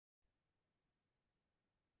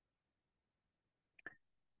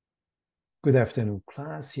Good afternoon,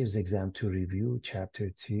 class. Here's exam 2 review, chapter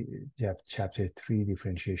 3,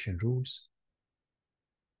 differentiation rules,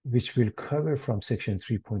 which will cover from section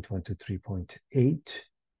 3.1 to 3.8.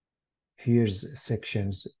 Here's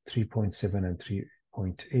sections 3.7 and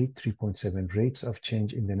 3.8, 3.7 rates of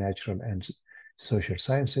change in the natural and social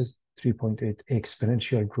sciences, 3.8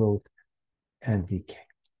 exponential growth and decay.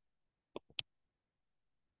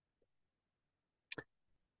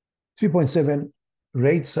 3.7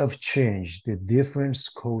 rates of change, the difference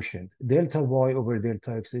quotient. Delta y over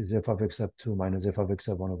delta x is f of x up 2 minus f of x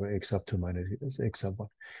up 1 over x up 2 minus x up 1.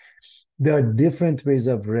 There are different ways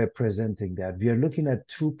of representing that. We are looking at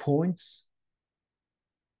 2 points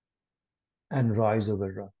and rise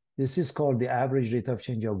over run. This is called the average rate of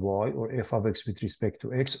change of y, or f of x with respect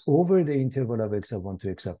to x, over the interval of x up 1 to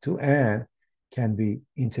x up 2, and can be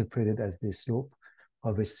interpreted as the slope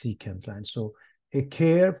of a secant line. So a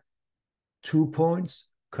curve, 2 points,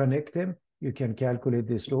 connect them, you can calculate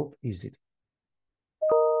the slope easily.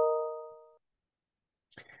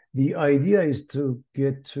 The idea is to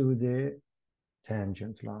get to the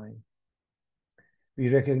tangent line.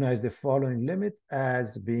 We recognize the following limit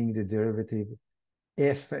as being the derivative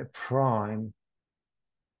f prime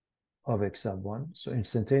of x sub 1. So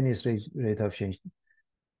instantaneous rate of change.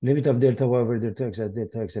 Limit of delta y over delta x as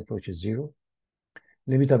delta x approaches 0.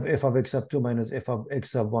 Limit of f of x sub 2 minus f of x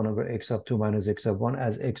sub 1 over x sub 2 minus x sub 1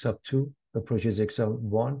 as x sub 2 approaches x sub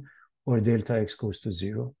 1, or delta x goes to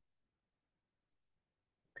 0.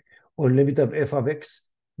 Or limit of f of x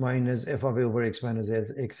minus f of a over x minus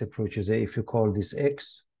as x approaches a, if you call this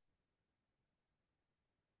x.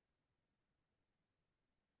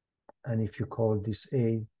 And if you call this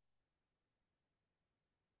a,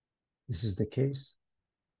 this is the case.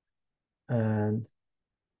 And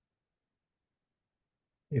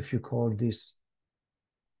if you call this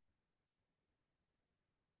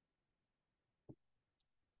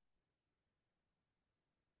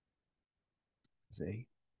a,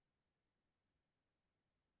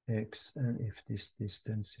 x, and if this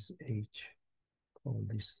distance is h, call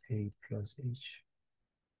this a plus h.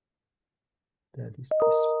 That is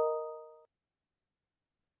this.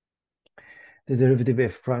 The derivative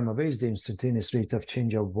f prime of a is the instantaneous rate of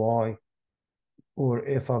change of y, or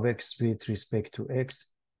f of x with respect to x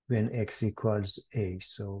when x equals a.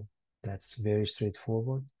 So that's very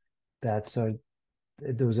straightforward. Those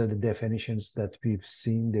are the definitions that we've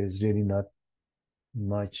seen. There's really not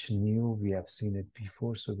much new. We have seen it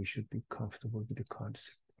before, so we should be comfortable with the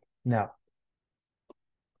concept. Now,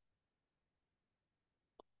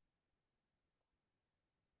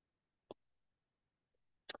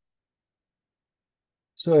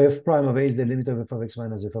 so f prime of a is the limit of f of x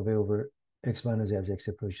minus f of a over x minus a as x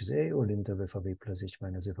approaches a, or limit of f of a plus h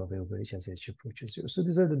minus f of a over h as h approaches 0. So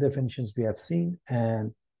these are the definitions we have seen,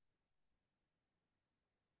 and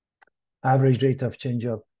average rate of change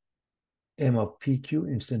of m of pq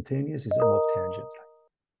instantaneous is m of tangent line.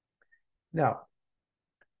 Now,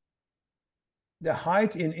 the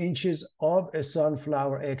height in inches of a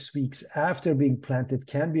sunflower x weeks after being planted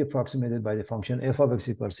can be approximated by the function f of x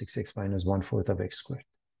equals 6x minus 1/4 of x squared.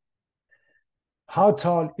 How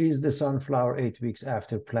tall is the sunflower 8 weeks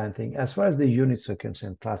after planting? As far as the units are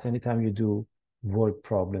concerned, class, anytime you do word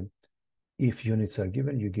problem, if units are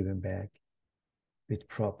given, you give them back with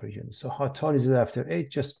proper units. So how tall is it after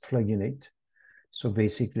 8? Just plug in 8. So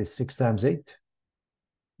basically 6 times 8,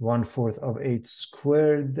 1/4 of 8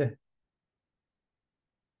 squared.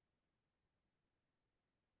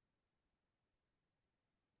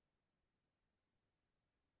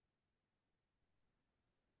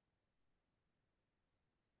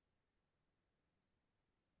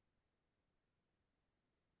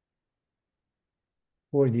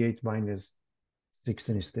 (48 minus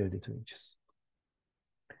 16 is 32 inches.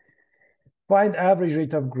 Find average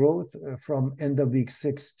rate of growth from end of week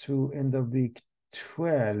 6 to end of week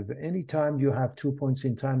 12. Anytime you have 2 points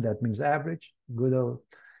in time, that means average. Good old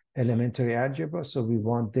elementary algebra. So we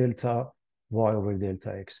want delta y over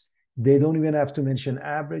delta x. They don't even have to mention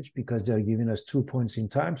average because they're giving us 2 points in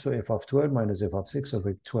time. So f of 12 minus f of 6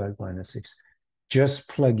 over 12 minus 6. Just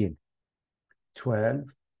plug in 12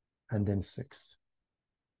 and then 6.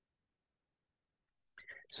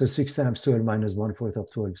 So 6 times 12 minus 1/4 of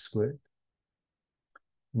 12 squared,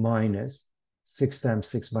 minus 6 times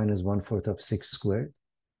 6 minus 1/4 of 6 squared.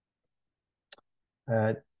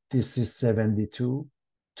 This is 72.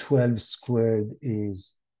 12 squared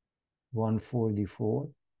is 144.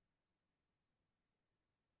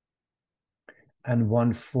 And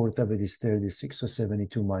 1/4 of it is 36. So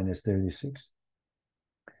 72 minus 36.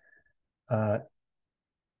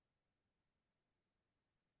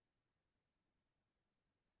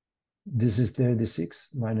 This is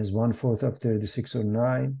 36 minus 1/4 of 36 or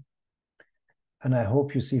 9. And I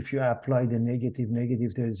hope you see if you apply the negative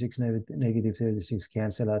 36, negative 36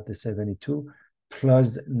 cancel out the 72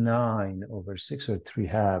 plus 9 over 6 or 3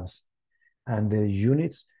 halves. And the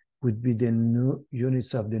units would be the new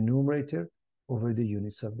units of the numerator over the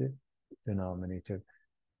units of the denominator.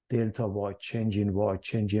 Delta y, change in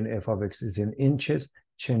f of x is in inches,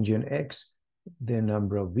 change in x, the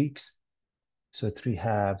number of weeks. So 3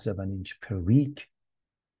 halves of an inch per week.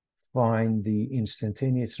 Find the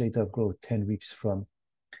instantaneous rate of growth 10 weeks from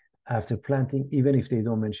after planting, even if they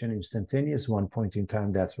don't mention instantaneous, one point in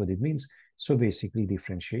time, that's what it means. So basically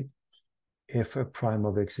differentiate. If a prime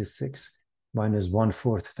of x is 6 minus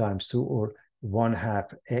 1/4 times 2 or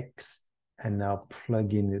 1/2 x, and now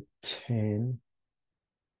plug in 10.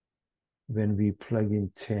 When we plug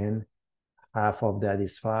in 10, half of that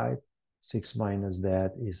is 5. 6 minus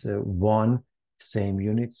that is 1, same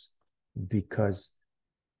units, because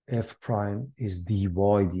f prime is dy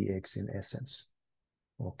dx in essence.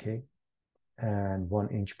 Okay, and 1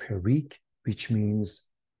 inch per week, which means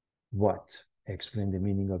what? Explain the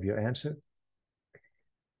meaning of your answer.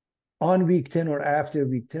 On week 10 or after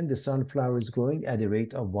week 10, the sunflower is growing at a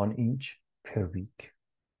rate of 1 inch per week.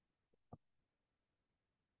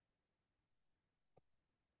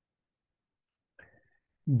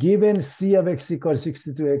 Given C of x equals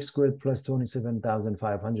 62x squared plus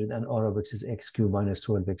 27,500 and R of x is x cubed minus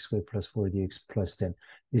 12x squared plus 40x plus 10.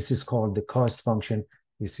 This is called the cost function.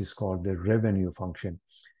 This is called the revenue function.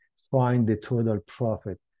 Find the total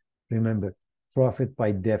profit. Remember, profit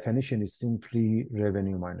by definition is simply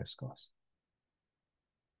revenue minus cost.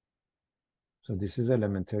 So this is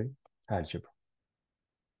elementary algebra.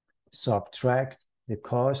 Subtract the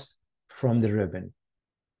cost from the revenue.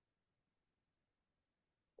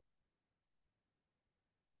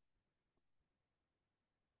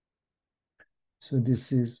 So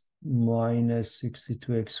this is minus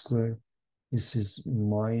 62x squared. This is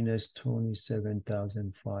minus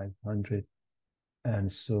 27,500.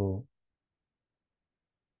 And so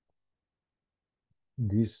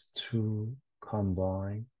these two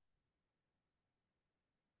combine.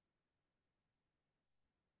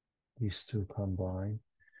 These two combine.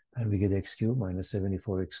 And we get x cubed minus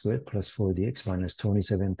 74x squared plus 40x minus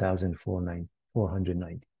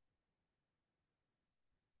 27,490.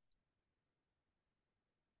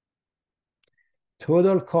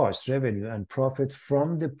 Total cost, revenue, and profit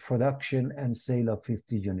from the production and sale of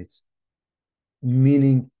 50 units.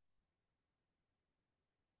 Meaning,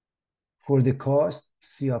 for the cost,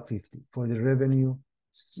 C of 50. For the revenue,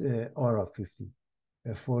 R of 50.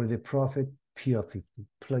 For the profit, P of 50.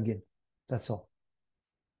 Plug in. That's all.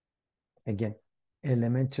 Again,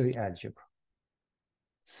 elementary algebra.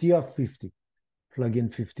 C of 50. Plug in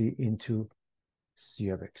 50 into C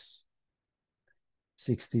of x.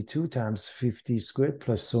 62 times 50 squared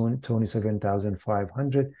plus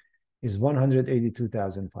 27,500 is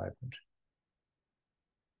 182,500.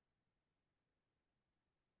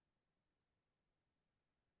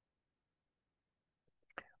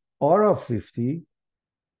 R of 50,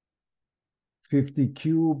 50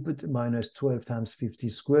 cubed minus 12 times 50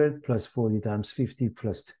 squared plus 40 times 50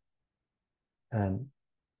 plus 10. And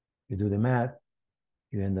you do the math,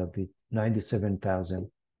 you end up with $97,010.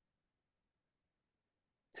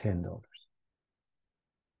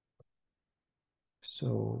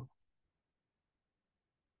 So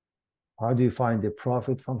how do you find the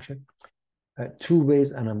profit function? Two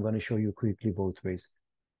ways, and I'm going to show you quickly both ways.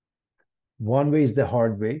 One way is the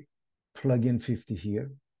hard way. Plug in 50 here.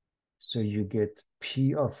 So you get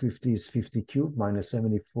P of 50 is 50 cubed minus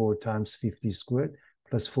 74 times 50 squared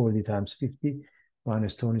plus 40 times 50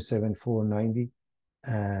 minus 27,490.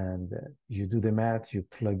 And you do the math, you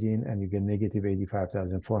plug in, and you get negative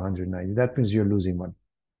 85,490. That means you're losing money.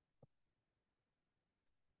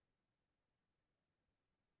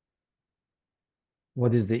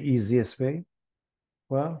 What is the easiest way?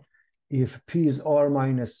 Well, if P is R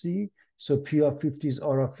minus C, so P of 50 is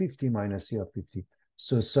R of 50 minus C of 50.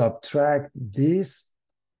 So subtract this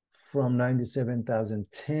from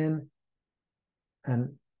 97,010,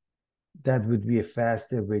 and that would be a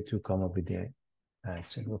faster way to come up with the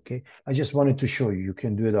answer, okay? I just wanted to show you. You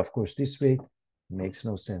can do it, of course, this way. Makes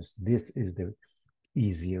no sense. This is the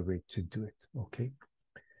easier way to do it, okay?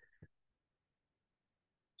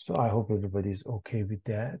 So I hope everybody's okay with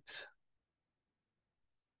that.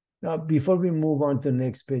 Now, before we move on to the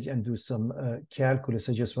next page and do some calculus,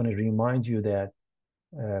 I just want to remind you that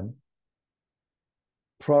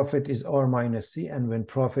profit is R minus C, and when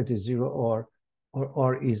profit is 0 or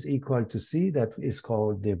R is equal to C, that is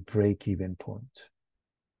called the break-even point.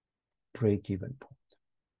 Break-even point.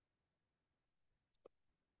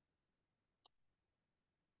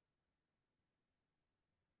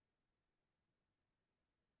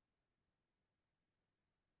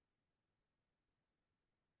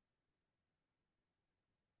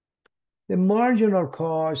 The marginal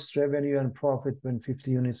cost, revenue, and profit when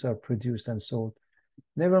 50 units are produced and sold.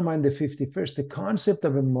 Never mind the 50 first. The concept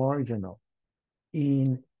of a marginal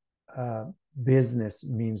in business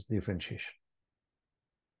means differentiation.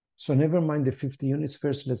 So never mind the 50 units.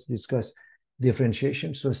 First, let's discuss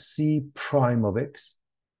differentiation. So C prime of X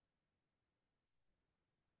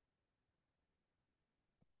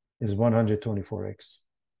is 124X.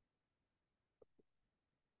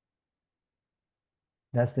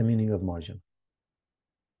 That's the meaning of margin.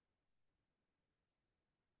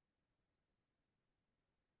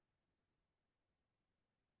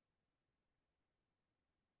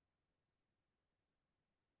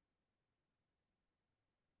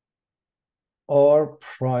 R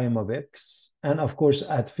prime of X. And of course,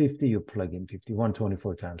 at 50, you plug in 50.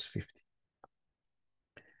 124 times 50.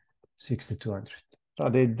 6,200. Now,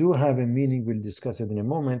 they do have a meaning. We'll discuss it in a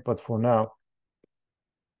moment. But for now,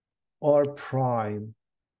 R prime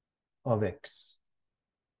of X.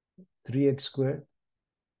 3x squared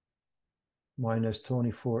minus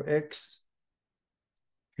 24x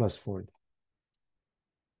plus 40.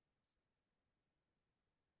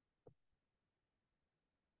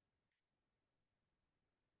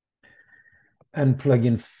 And plug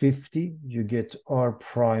in 50, you get R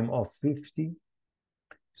prime of 50.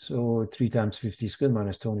 So 3 times 50 squared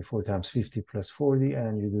minus 24 times 50 plus 40,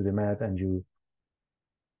 and you do the math and you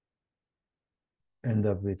end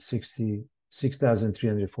up with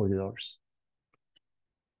 $66,340.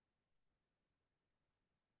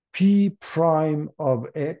 P prime of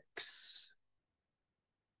X,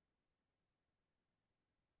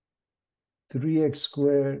 3x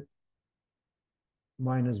squared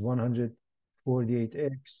minus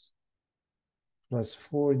 148x plus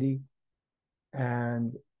 40,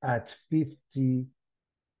 and at 50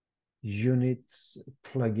 units,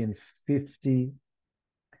 plug in 50,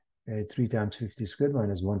 3 times 50 squared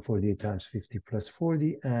minus 148 times 50 plus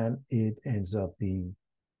 40, and it ends up being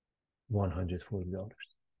 $140.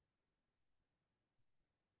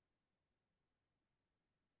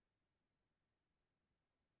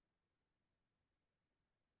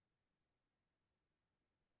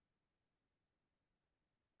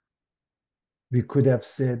 We could have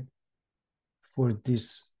said for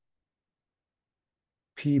this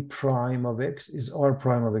P prime of X is R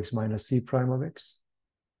prime of X minus C prime of X.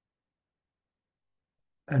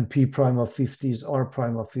 And P prime of 50 is R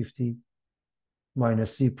prime of 50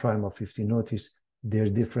 minus C prime of 50. Notice their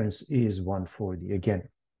difference is 140. Again,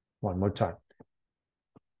 one more time.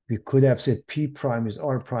 We could have said P prime is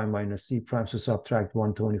R prime minus C prime, so subtract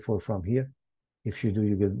 124 from here. If you do,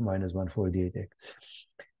 you get minus 148x.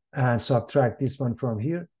 And subtract this one from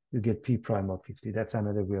here, you get P prime of 50. That's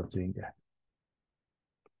another way of doing that.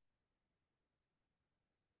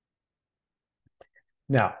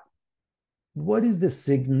 Now, what is the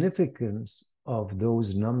significance of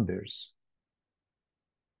those numbers?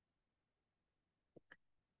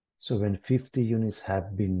 So when 50 units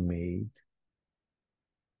have been made,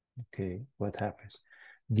 okay, what happens?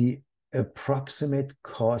 The approximate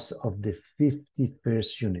cost of the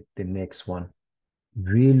 51st unit, the next one,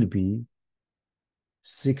 will be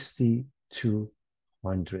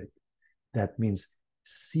 6,200. That means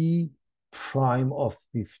C prime of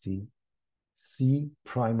 50, C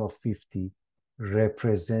prime of 50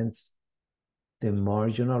 represents the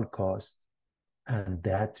marginal cost, and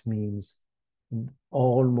that means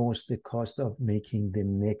almost the cost of making the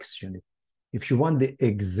next unit. If you want the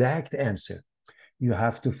exact answer, you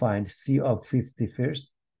have to find C of 50 first.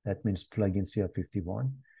 That means plug in C of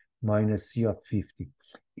 51 minus C of 50.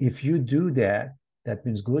 If you do that, that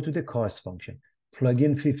means go to the cost function, plug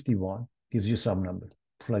in 51, gives you some number.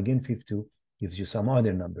 Plug in 52, gives you some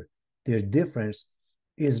other number. Their difference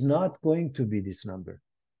is not going to be this number,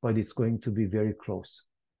 but it's going to be very close.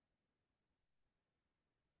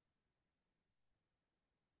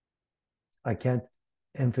 I can't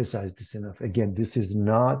emphasize this enough. Again, this is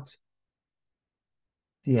not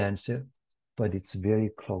the answer, but it's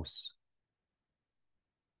very close.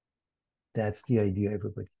 That's the idea,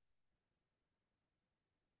 everybody.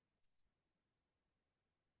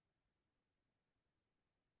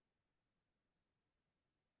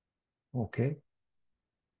 Okay.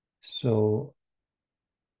 So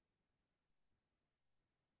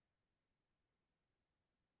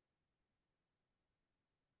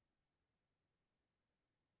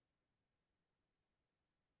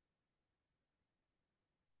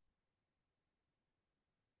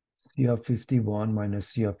C of 51 minus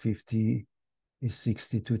C of 50 is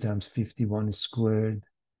 62 times 51 squared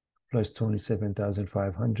plus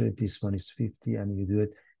 27,500. This one is 50, and you do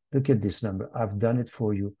it. Look at this number. I've done it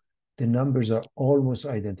for you. The numbers are almost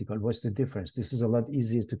identical. What's the difference? This is a lot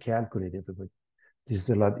easier to calculate, everybody. This is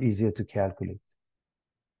a lot easier to calculate.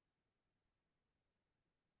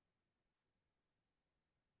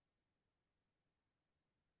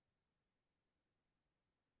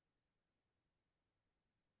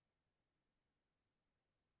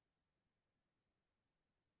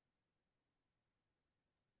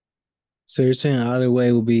 So you're saying either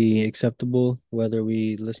way will be acceptable, whether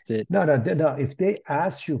we list it. No. If they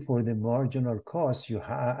ask you for the marginal cost,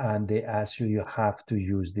 and they ask you, you have to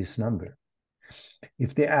use this number.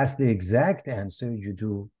 If they ask the exact answer, you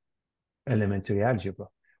do elementary algebra.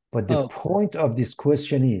 But the Oh, point of this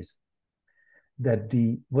question is that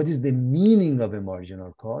what is the meaning of a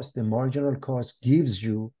marginal cost? The marginal cost gives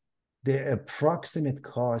you the approximate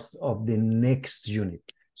cost of the next unit.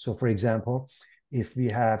 So for example, if we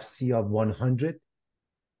have C of 100,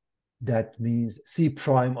 that means C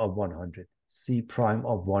prime of 100. C prime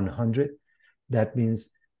of 100, that means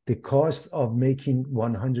the cost of making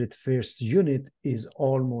 100 first unit is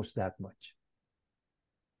almost that much.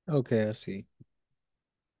 okay, I see.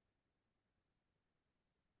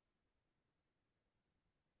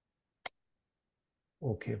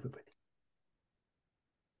 Okay, everybody.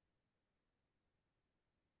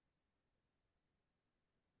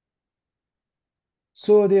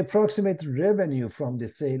 So the approximate revenue from the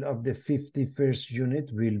sale of the 51st unit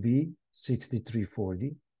will be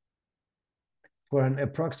 6340 for an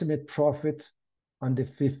approximate profit on the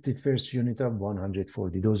 51st unit of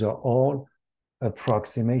 140. Those are all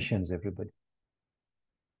approximations, everybody.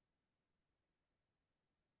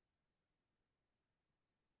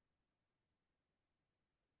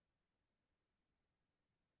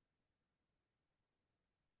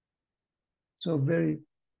 So very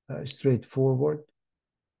straightforward.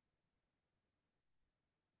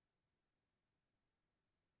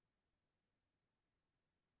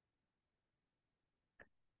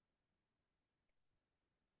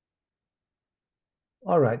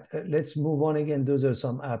 All right, let's move on again. Those are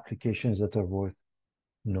some applications that are worth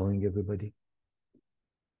knowing, everybody.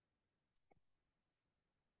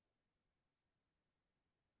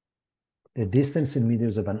 The distance in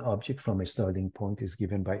meters of an object from a starting point is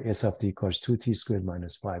given by S of t equals 2t squared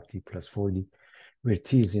minus 5t plus 4d, where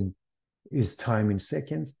t is time in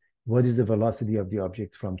seconds. What is the velocity of the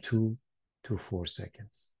object from 2 to 4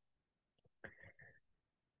 seconds?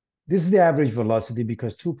 This is the average velocity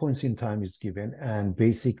because 2 points in time is given. And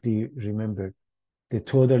basically, remember, the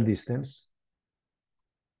total distance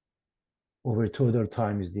over total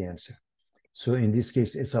time is the answer. So in this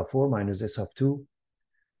case, S of 4 minus S of 2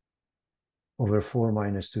 over 4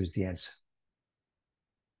 minus 2 is the answer.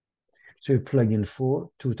 So you plug in 4,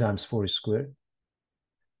 2 times 4 is squared,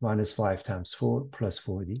 minus 5 times 4 plus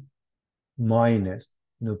 40, minus,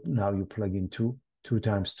 now you plug in 2, 2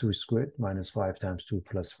 times 2 squared, minus 5 times 2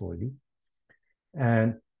 plus 40.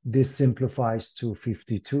 And this simplifies to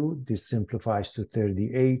 52, this simplifies to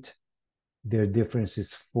 38. Their difference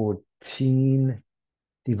is 14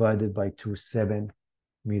 divided by 2, 7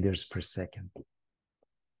 meters per second.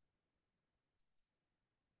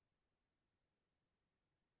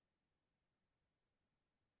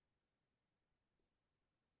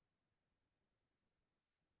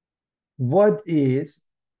 What is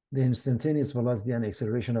the instantaneous velocity and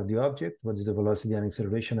acceleration of the object? What is the velocity and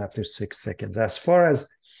acceleration after 6 seconds? As far as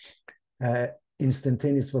uh,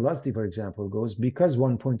 instantaneous velocity, for example, goes, because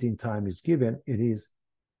 1 point in time is given, it is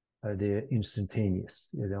the instantaneous.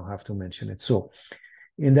 You don't have to mention it. So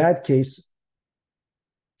in that case,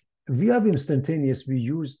 we have instantaneous, we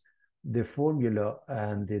use the formula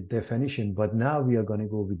and the definition, but now we are going to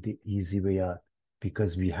go with the easy way out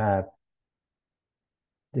because we have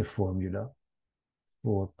the formula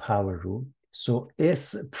for power rule. So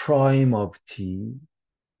S prime of t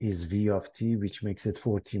is V of t, which makes it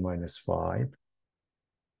 4t minus 5.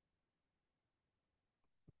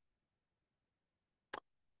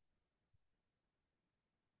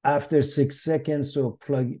 After 6 seconds, so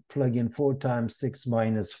plug in 4 times 6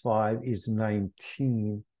 minus 5 is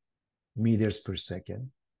 19 meters per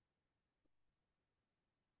second.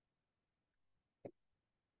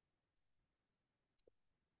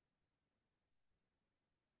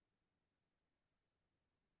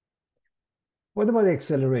 What about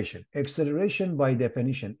acceleration? Acceleration, by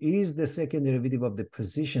definition, is the second derivative of the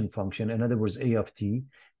position function. In other words, a of t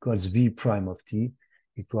equals v prime of t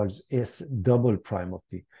equals s double prime of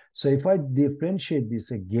t. So if I differentiate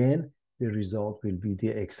this again, the result will be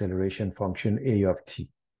the acceleration function a of t,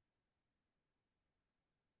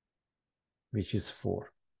 which is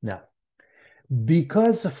 4. Now,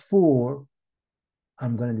 because 4,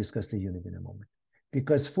 I'm going to discuss the unit in a moment.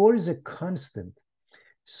 Because 4 is a constant,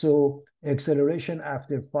 So acceleration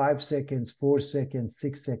after 5 seconds, 4 seconds,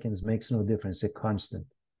 6 seconds makes no difference, a constant.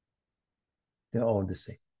 They're all the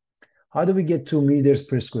same. How do we get 2 meters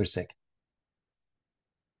per square second?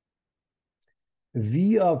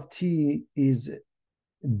 V of t is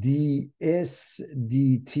ds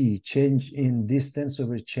dt, change in distance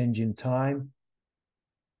over change in time,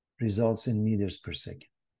 results in meters per second.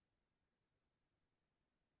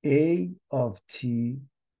 A of t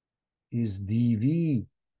is dv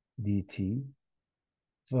dt,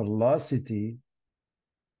 velocity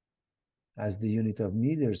as the unit of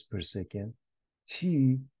meters per second,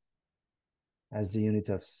 t as the unit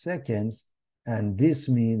of seconds, and this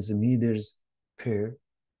means meters per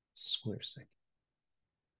square second.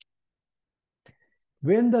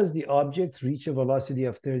 When does the object reach a velocity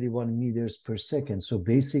of 31 meters per second? So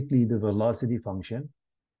basically the velocity function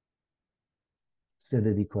set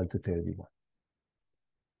it equal to 31.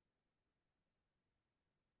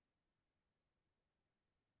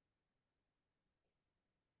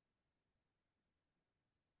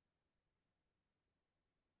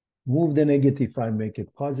 Move the negative 5, make it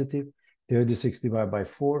positive. 36 divided by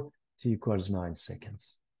 4, t equals 9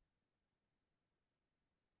 seconds.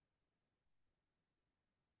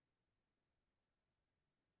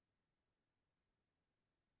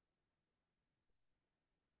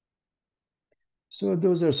 So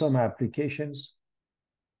those are some applications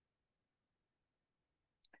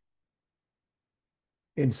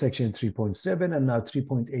in section 3.7 and now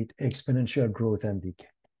 3.8, exponential growth and decay.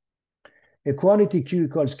 A quantity q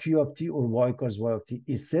equals q of t or y equals y of t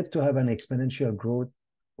is said to have an exponential growth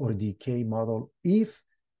or decay model if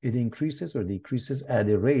it increases or decreases at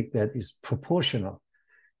a rate that is proportional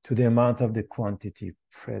to the amount of the quantity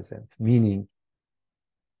present, meaning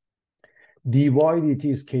dy dt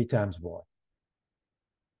is k times y.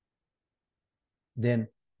 Then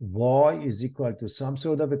y is equal to some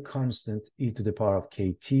sort of a constant e to the power of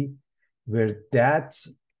kt, where that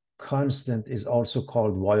constant is also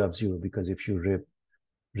called y of 0, because if you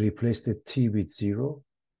replace the t with 0,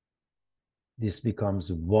 this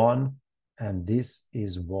becomes 1, and this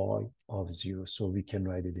is y of 0. So we can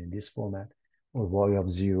write it in this format, or y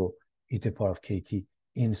of 0 e to the power of kt.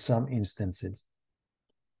 In some instances,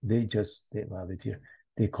 they have it here.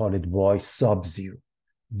 They call it y sub 0.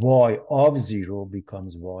 Y of 0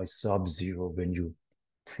 becomes y sub 0 when you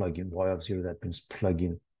plug in y of 0. That means plug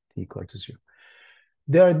in t equal to 0.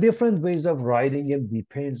 There are different ways of writing it,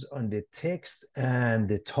 depends on the text and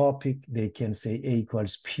the topic. They can say a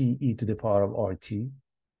equals p e to the power of rt.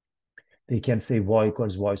 They can say y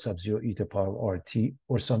equals y sub 0 e to the power of rt,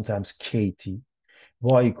 or sometimes kt.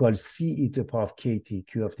 Y equals c e to the power of kt.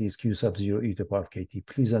 Q of t is q sub 0 e to the power of kt.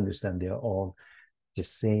 Please understand they are all the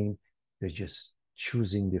same. They're just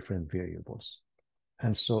choosing different variables.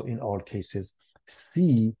 And so in all cases,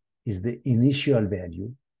 c is the initial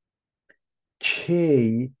value.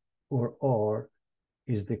 K or R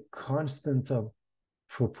is the constant of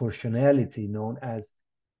proportionality known as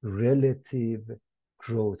relative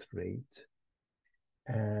growth rate.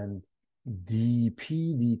 And dp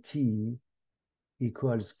dt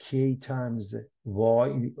equals k times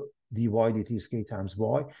y, dy dt is k times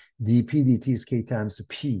y, dp dt is k times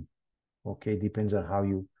p. Okay, depends on how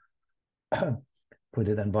you put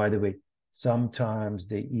it. And by the way, sometimes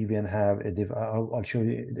they even have I'll show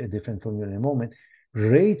you a different formula in a moment.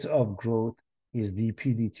 Rate of growth is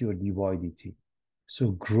dp dt or dy dt.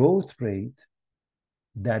 So growth rate,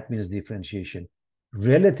 that means differentiation.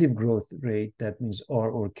 Relative growth rate, that means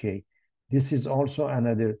R or K. This is also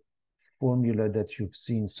another formula that you've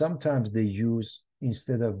seen. Sometimes they use,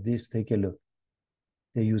 instead of this, take a look.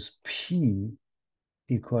 They use P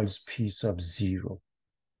equals P sub 0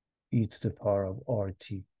 e to the power of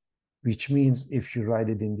RT, which means if you write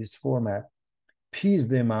it in this format, P is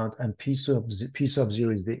the amount and P sub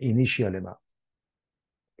 0 is the initial amount.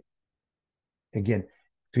 Again,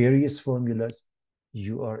 various formulas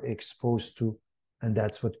you are exposed to, and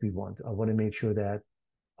that's what we want. I want to make sure that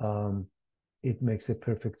it makes a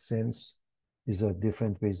perfect sense. These are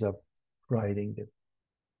different ways of writing them.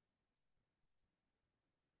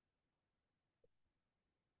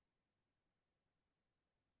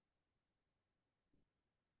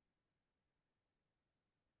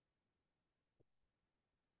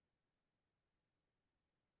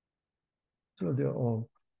 So they're all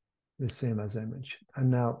the same as I mentioned.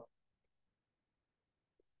 And now,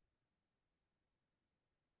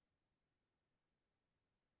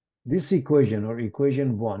 this equation, or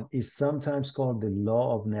equation 1, is sometimes called the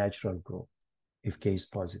law of natural growth, if k is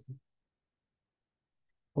positive,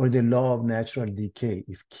 or the law of natural decay,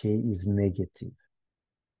 if k is negative.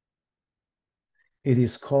 It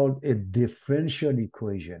is called a differential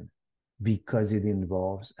equation because it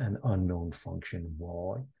involves an unknown function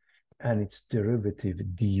y and its derivative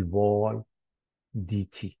dy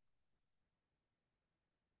dt.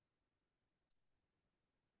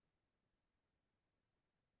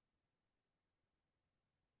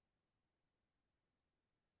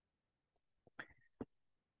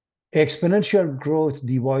 Exponential growth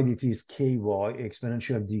dy dt is ky,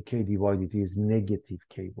 exponential decay dy dt is negative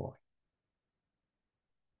ky.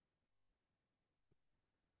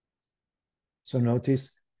 So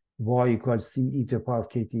notice y equals c e to the power of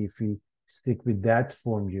kt. If we stick with that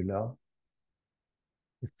formula,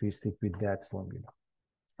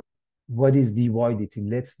 what is dy dt?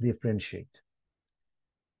 Let's differentiate.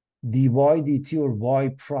 Dy dt or y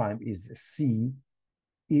prime is c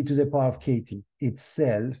e to the power of kt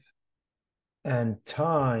itself and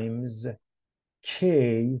times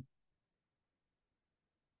k,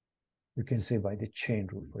 you can say by the chain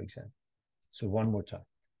rule, for example. So one more time.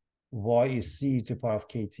 Y is c e to the power of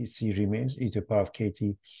kt, c remains e to the power of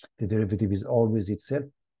kt. The derivative is always itself.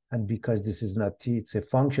 And because this is not t, it's a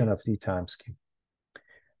function of t times k.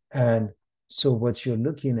 And so what you're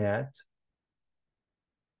looking at,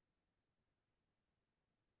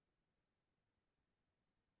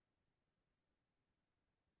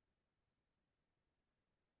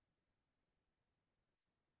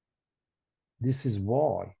 this is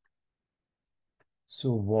y.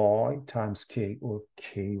 So y times k or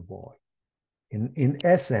ky. In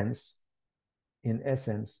essence,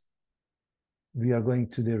 we are going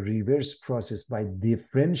to the reverse process by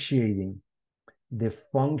differentiating the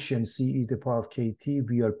function c e to the power of kt.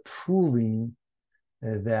 We are proving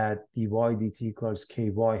that dy dt equals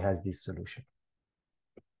ky has this solution.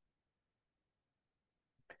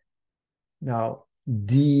 Now,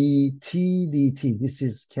 dt, this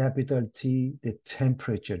is capital T, the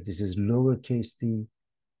temperature. This is lowercase t,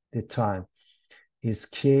 the time, is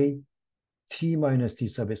k t minus t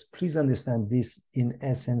sub s. Please understand this in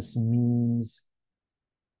essence means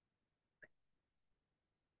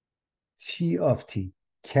t of t,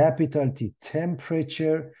 capital T,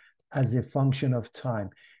 temperature as a function of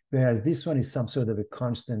time, whereas this one is some sort of a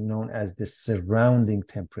constant known as the surrounding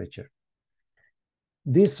temperature.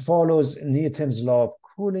 This follows Newton's law of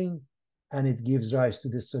cooling, and it gives rise to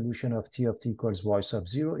the solution of t equals y sub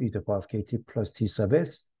 0 e to the power of kt plus t sub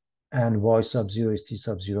s, and y sub 0 is t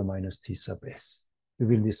sub 0 minus t sub s. We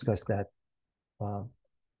will discuss that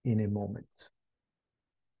in a moment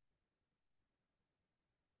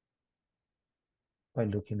by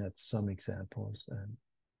looking at some examples and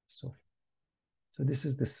so forth. So this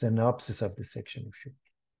is the synopsis of the section.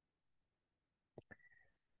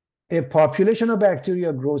 A population of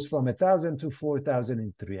bacteria grows from 1,000 to 4,000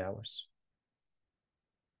 in 3 hours.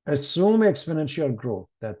 Assume exponential growth.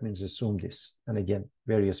 That means assume this. And again,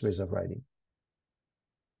 various ways of writing.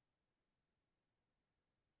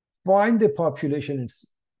 Find the population in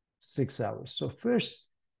 6 hours. So first,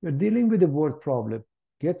 you're dealing with the word problem.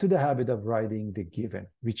 Get to the habit of writing the given,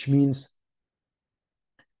 which means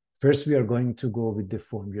first we are going to go with the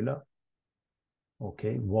formula.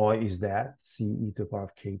 Okay, y is that? C e to the power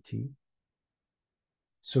of kt.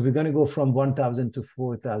 So we're going to go from 1,000 to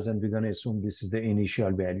 4,000. We're going to assume this is the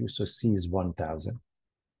initial value. So C is 1,000.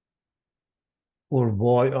 Or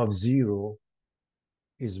y of 0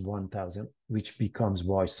 is 1,000, which becomes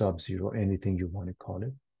y sub 0, anything you want to call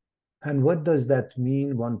it. And what does that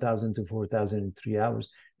mean, 1,000 to 4,000 in 3 hours?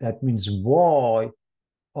 That means y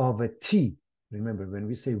of a t. Remember, when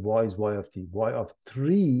we say y is y of t, y of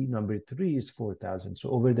 3, number 3 is 4,000. So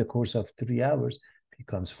over the course of 3 hours,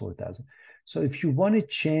 becomes 4,000. So if you want to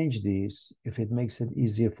change this, if it makes it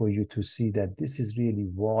easier for you to see that this is really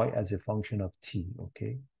y as a function of t,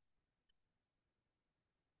 okay?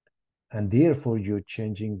 And therefore, you're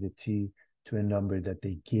changing the t to a number that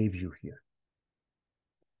they gave you here.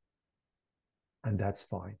 And that's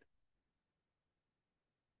fine.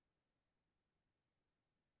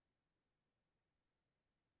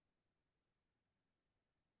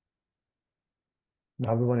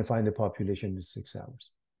 Now we want to find the population in 6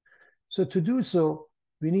 hours. So to do so,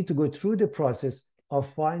 we need to go through the process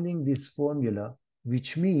of finding this formula,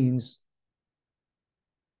 which means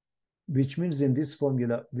in this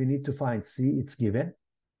formula, we need to find C, it's given.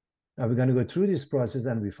 Now we're going to go through this process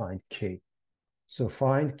and we find K. So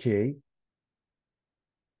find K,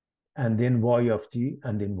 and then Y of T,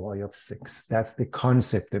 and then Y of 6. That's the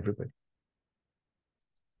concept, everybody.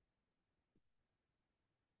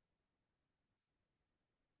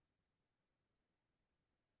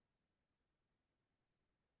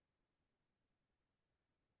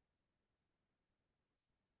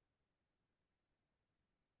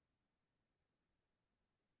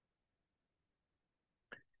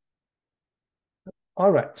 All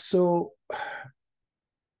right, so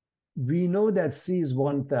we know that C is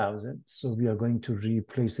 1000, so we are going to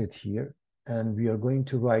replace it here, and we are going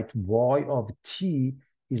to write Y of T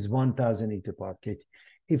is 1000 e to the power of kt.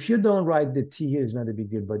 If you don't write the T here, it's not a big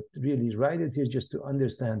deal, but really write it here just to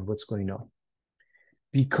understand what's going on.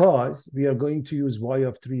 Because we are going to use Y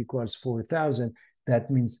of 3 equals 4000, that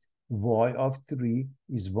means Y of 3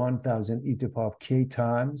 is 1000 e to the power of k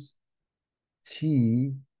times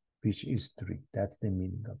T, which is 3. That's the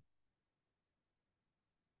meaning of it.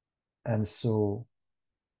 And so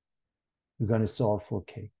we're going to solve for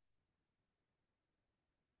k.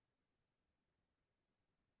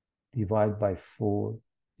 Divide by 4,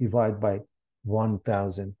 divide by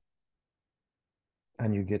 1000,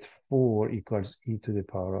 and you get 4 equals e to the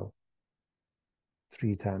power of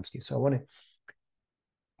 3 times k. So I want to,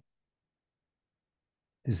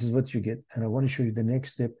 this is what you get, and I want to show you the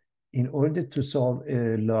next step. In order to solve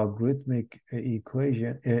a logarithmic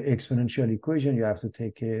equation, exponential equation, you have to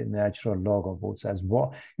take a natural log of both sides.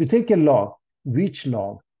 You take a log. Which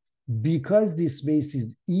log? Because this base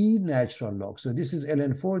is e natural log. So this is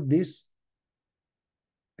ln 4. This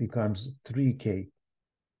becomes 3k.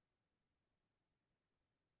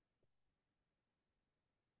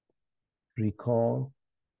 Recall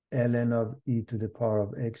ln of e to the power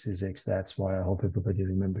of x is x. That's why I hope everybody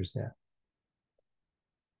remembers that.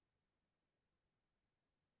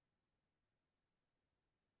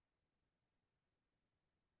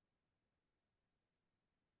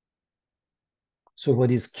 So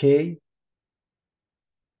what is k?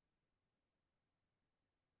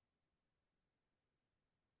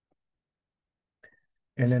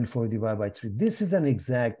 Ln 4 divided by 3. This is an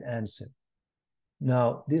exact answer.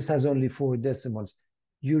 Now, this has only 4 decimals.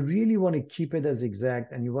 You really want to keep it as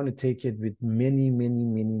exact, and you want to take it with many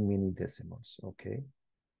decimals, okay?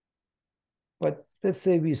 But let's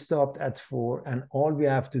say we stopped at 4, and all we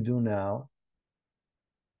have to do now,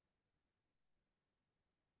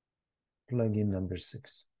 plug in number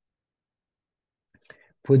 6.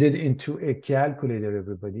 Put it into a calculator,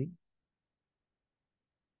 everybody.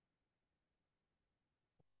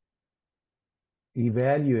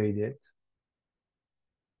 Evaluate it.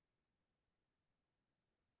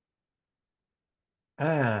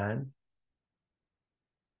 And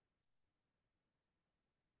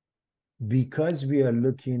because we are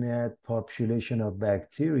looking at population of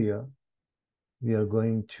bacteria, we are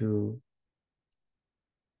going to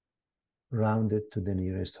round it to the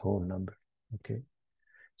nearest whole number, okay?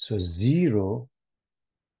 So 0,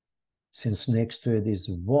 since next to it is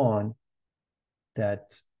 1,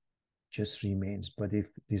 that just remains. But if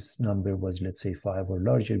this number was, let's say, 5 or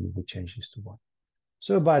larger, we would change this to 1.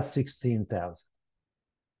 So about 16,000.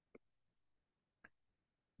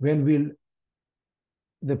 When will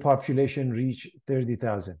the population reach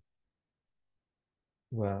 30,000?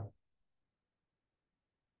 Well,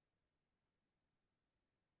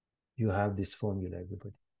 you have this formula,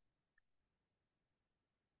 everybody.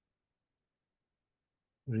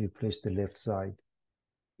 Replace the left side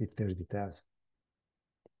with 30,000.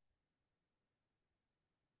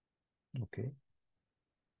 Okay.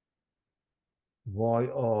 Y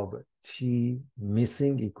of T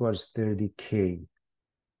missing equals 30k.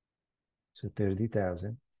 So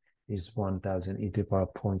 30,000 is 1,000 e to the power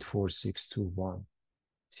 0.4621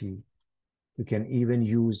 T. You can even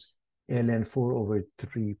use ln 4 over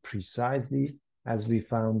 3 precisely as we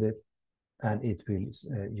found it, and it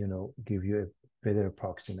will, give you a better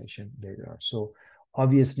approximation later on. So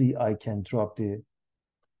obviously I can drop the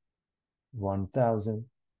 1,000,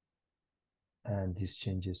 and this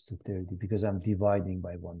changes to 30 because I'm dividing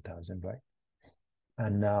by 1,000, right?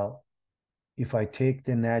 And now if I take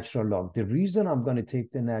the natural log, the reason I'm going to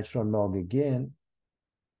take the natural log again,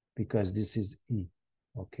 because this is e,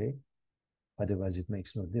 okay? Otherwise it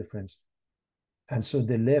makes no difference. And so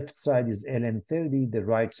the left side is ln 30, the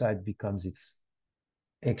right side becomes its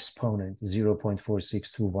exponent,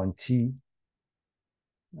 0.4621 t.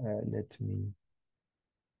 Let me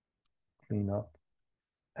clean up.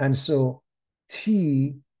 And so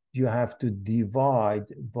t, you have to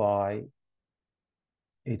divide by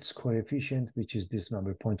its coefficient, which is this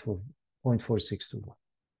number, 0.4621.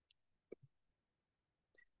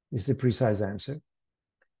 This is the precise answer.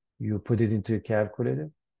 You put it into a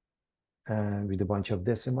calculator, and with a bunch of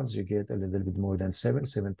decimals, you get a little bit more than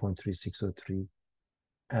 7.3603.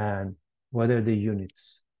 And what are the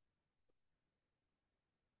units?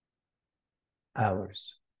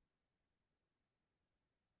 Hours.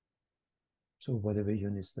 So whatever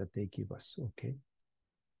units that they give us, okay?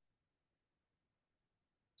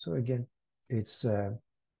 So again, it's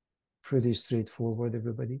pretty straightforward,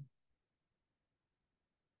 everybody.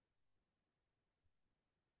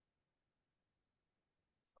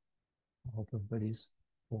 hope everybody's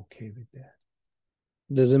okay with that.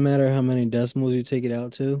 Does it matter how many decimals you take it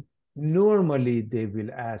out to? Normally they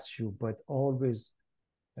will ask you, but always,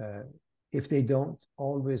 uh, if they don't,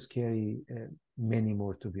 always carry many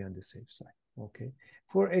more to be on the safe side. Okay.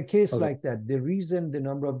 For a case Okay. like that, the reason the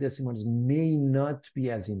number of decimals may not be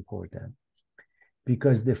as important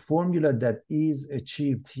because the formula that is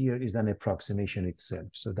achieved here is an approximation itself.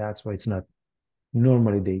 So that's why it's not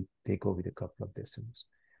normally they go with a couple of decimals.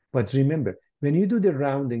 But remember, when you do the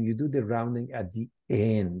rounding, you do the rounding at the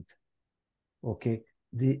end. Okay.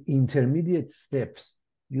 The intermediate steps,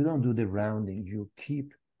 you don't do the rounding, you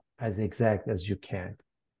keep as exact as you can.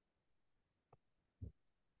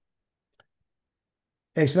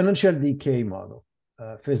 Exponential decay model.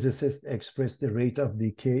 Physicists express the rate of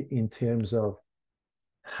decay in terms of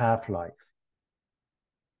half-life,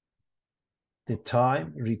 the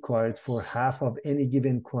time required for half of any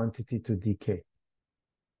given quantity to decay.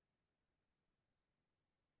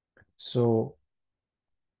 So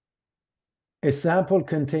a sample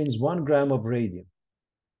contains 1 gram of radium.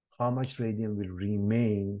 How much radium will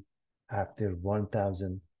remain after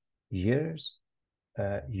 1,000 years?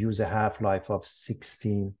 Use a half-life of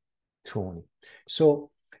 1620.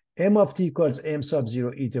 So m of t equals m sub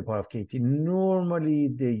 0 e to the power of kt. Normally,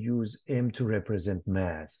 they use m to represent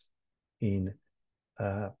mass in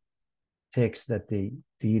texts that they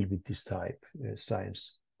deal with this type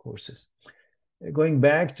science courses. Going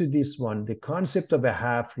back to this one, the concept of a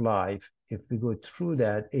half-life, if we go through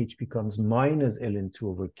that, h becomes minus ln2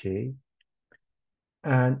 over k.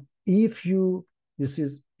 And this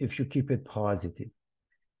is if you keep it positive.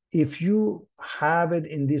 If you have it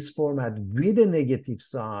in this format with a negative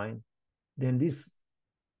sign, then this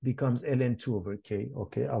becomes ln2 over k.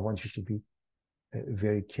 Okay, I want you to be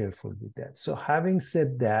very careful with that. So having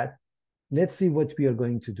said that, let's see what we are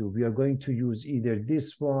going to do. We are going to use either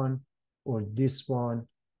this one or this one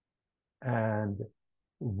and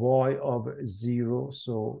y of 0.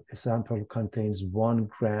 So a sample contains 1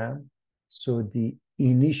 gram. So the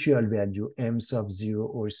initial value m sub 0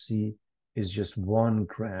 or c is just 1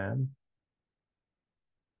 gram.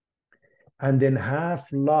 And then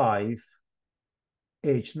half-life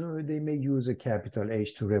h, no, they may use a capital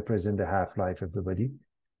H to represent the half-life, everybody,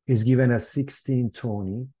 is given as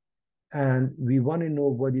 1620. And we want to know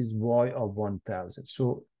what is y of 1,000.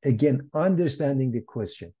 So again, understanding the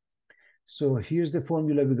question. So here's the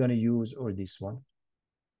formula we're going to use, or this one.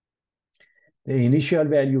 The initial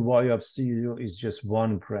value y of 0 is just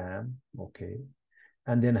 1 gram, okay?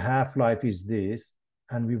 And then half-life is this,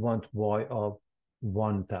 and we want y of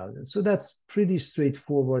 1,000. So that's pretty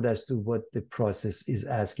straightforward as to what the process is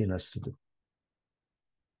asking us to do.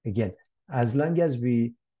 Again, as long as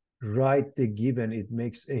we write the given, it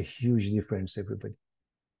makes a huge difference, everybody.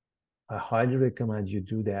 I highly recommend you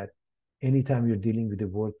do that anytime you're dealing with a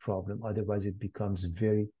word problem. Otherwise, it becomes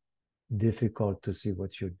very difficult to see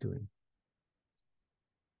what you're doing.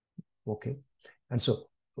 Okay. And so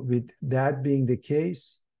with that being the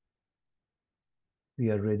case,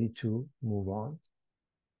 we are ready to move on.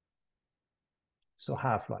 So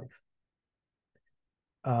half-life.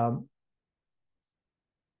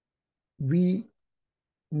 We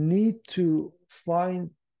need to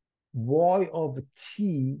find y of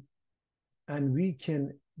t, and we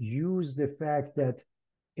can use the fact that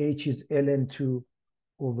h is ln2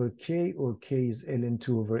 over k, or k is ln2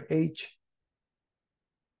 over h.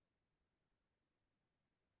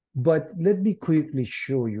 But let me quickly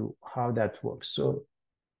show you how that works. So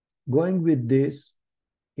going with this,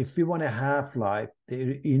 if we want a half-life,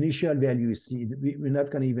 the initial value is c. We're not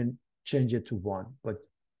going to even change it to 1, but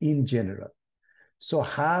in general. So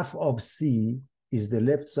half of c is the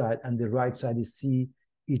left side, and the right side is c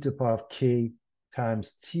e to the power of k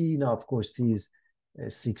times t. Now, of course, t is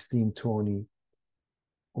 1620,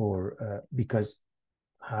 or because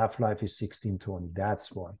half-life is 1620.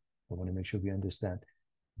 That's why I want to make sure we understand.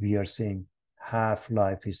 We are saying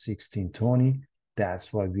half-life is 1620.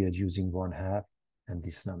 That's why we are using 1/2 and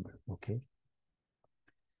this number, okay?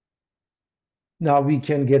 Now we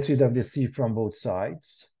can get rid of the c from both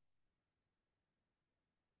sides.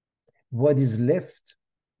 What is left,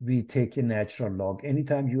 we take a natural log.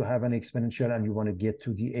 Anytime you have an exponential and you want to get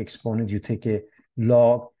to the exponent, you take a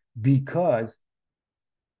log. Because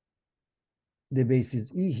the base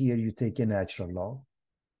is e here, you take a natural log.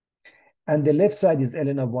 And the left side is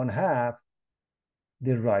ln of 1/2.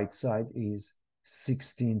 The right side is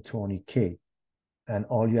 1620k. And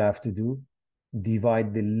all you have to do,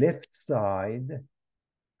 divide the left side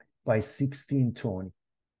by 1620,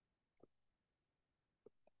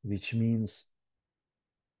 which means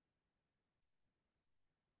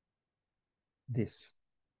this.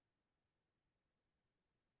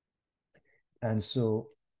 And so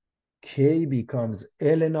K becomes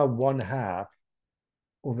ln of 1/2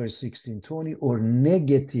 over 1620 or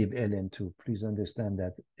negative ln2. Please understand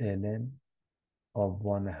that ln of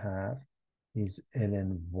 1/2 is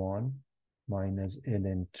ln1 minus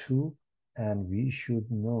ln2, and we should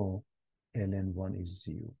know ln1 is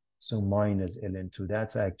 0. So minus ln2.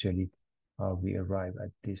 That's actually how we arrive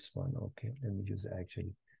at this one. Okay, let me use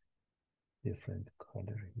actually different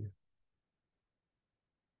color here.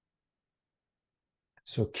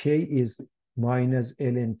 So K is minus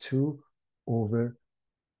ln2 over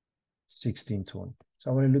 1620.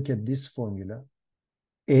 So I want to look at this formula.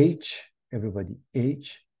 H, everybody,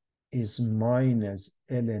 H is minus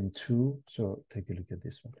ln2. So take a look at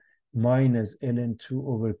this one. Minus ln2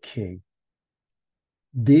 over K.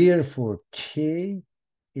 Therefore, K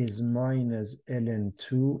is minus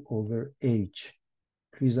ln2 over H.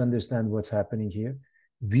 Please understand what's happening here.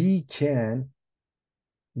 We can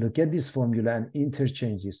look at this formula and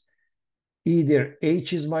interchange this. Either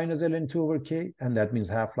H is minus ln2 over K, and that means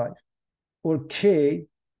half-life, or K,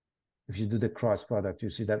 if you do the cross product, you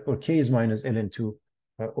see that, or K is minus ln2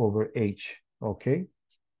 over H, okay?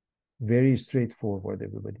 Very straightforward,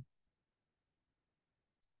 everybody.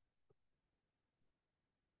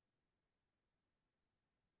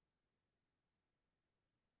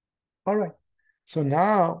 All right, so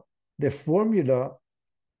now the formula,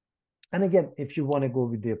 and again, if you want to go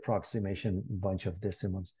with the approximation bunch of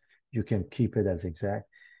decimals, you can keep it as exact.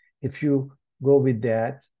 If you go with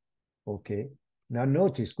that, okay, now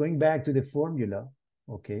notice, going back to the formula,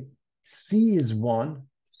 okay, C is 1,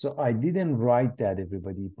 so I didn't write that,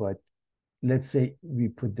 everybody, but let's say we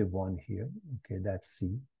put the 1 here, okay, that's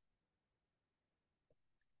C.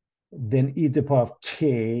 Then e to the power of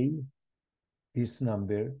k, this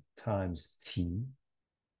number, times t.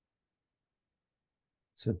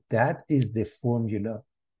 So that is the formula.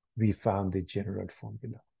 We found the general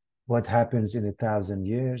formula. What happens in 1,000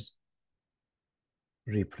 years?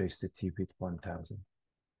 Replace the t with 1,000.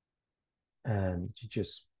 And you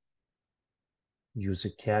just use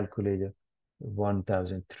a calculator.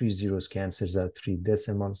 1,000, 3 zeros cancels out 3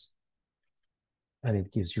 decimals. And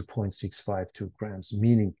it gives you 0.652 grams,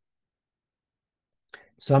 meaning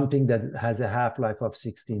something that has a half-life of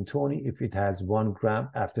 1620, if it has 1 gram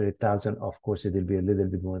after 1,000, of course, it will be a little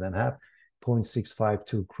bit more than half.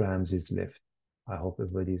 0.652 grams is left. I hope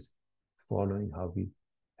everybody's following how we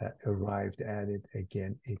arrived at it.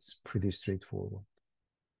 Again, it's pretty straightforward.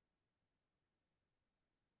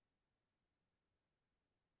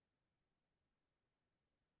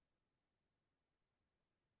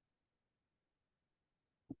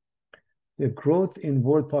 The growth in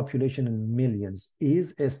world population in millions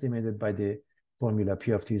is estimated by the formula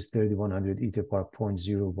P of t is 3,100 e to the power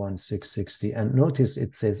 0.01660. And notice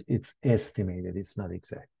it says it's estimated, it's not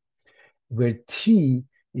exact. Where t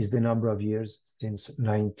is the number of years since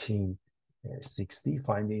 1960.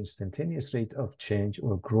 Find the instantaneous rate of change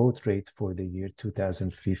or growth rate for the year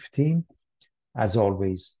 2015. As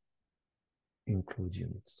always, include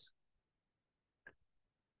units.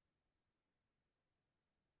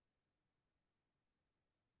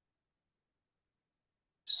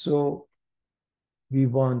 So we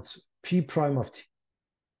want p prime of t.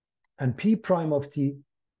 And p prime of t,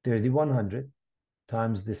 3,100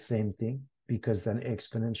 times the same thing, because an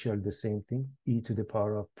exponential, the same thing, e to the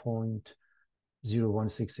power of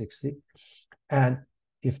 0.01660. And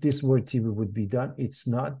if this were t, would be done. It's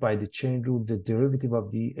not. By the chain rule, the derivative of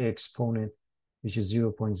the exponent, which is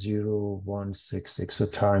 0.0166, so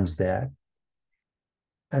times that.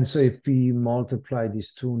 And so if we multiply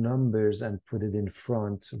these two numbers and put it in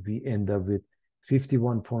front, we end up with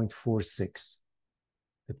 51.46,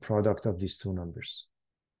 the product of these two numbers.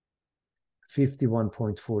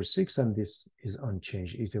 51.46, and this is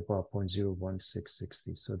unchanged, e to the power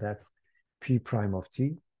 0.01660. So that's p prime of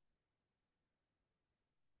t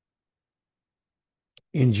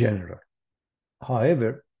in general.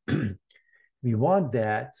 However, we want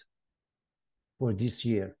that for this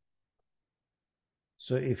year.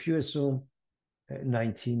 So if you assume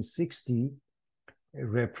 1960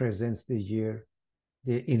 represents the year,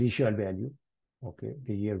 the initial value, okay,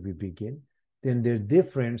 the year we begin, then the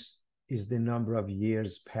difference is the number of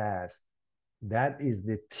years past. That is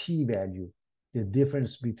the t value, the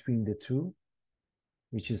difference between the two,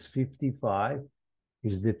 which is 55,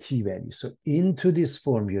 is the t value. So into this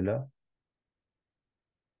formula,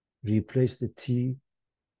 replace the t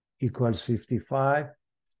equals 55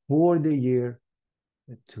 for the year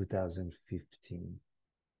 2015.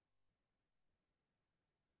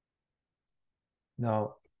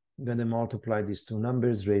 Now, I'm going to multiply these two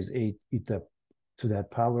numbers, raise 8 e to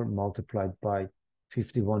that power, multiplied by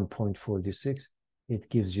 51.46. It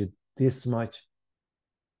gives you this much,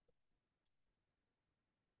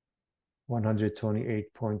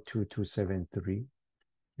 128.2273.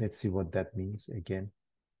 Let's see what that means again.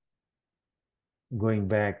 Going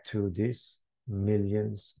back to this,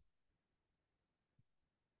 millions.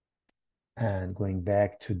 And going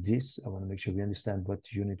back to this, I want to make sure we understand what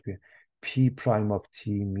unit we are. P prime of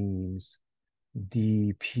t means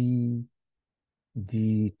dp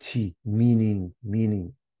dt,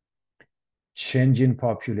 meaning change in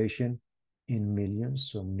population in millions,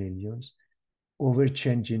 so millions, over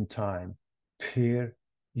change in time per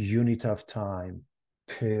unit of time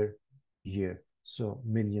per year. So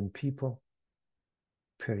million people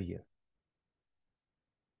per year.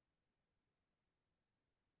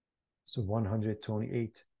 So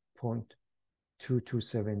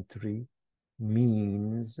 128.2273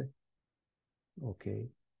 means, okay,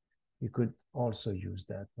 you could also use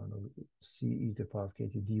that one. C e to the power of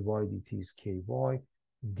kt dy dt is ky, dp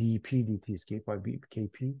dt is k by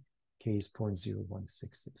kp, k is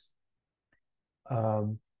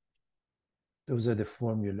 0.0166. Those are the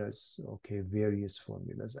formulas, okay, various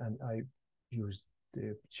formulas, and I used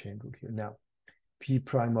the chain rule here. Now, p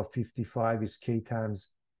prime of 55 is k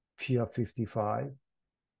times p of 55.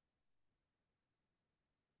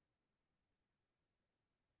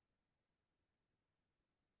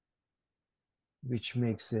 Which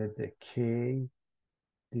makes it the k,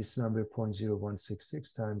 this number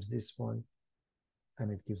 0.0166 times this one,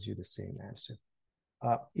 and it gives you the same answer.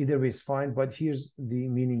 Either way is fine, but here's the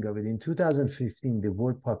meaning of it. In 2015, the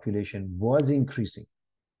world population was increasing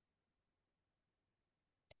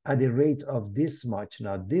at a rate of this much.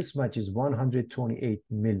 Now, this much is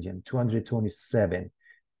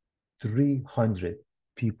 128,227,300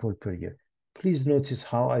 people per year. Please notice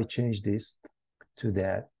how I changed this to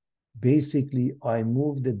that. Basically, I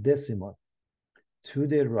moved the decimal to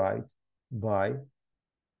the right by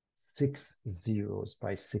 6 zeros,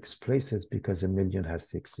 by 6 places, because a million has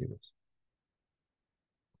 6 zeros.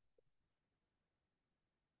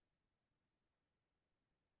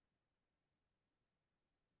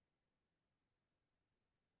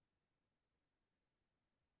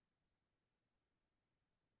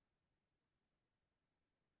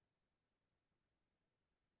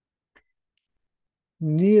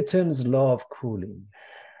 Newton's law of cooling.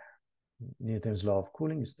 Newton's law of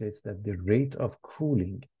cooling states that the rate of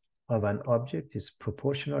cooling of an object is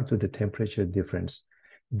proportional to the temperature difference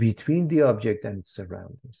between the object and its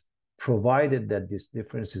surroundings, provided that this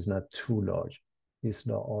difference is not too large. This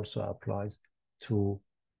law also applies to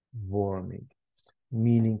warming,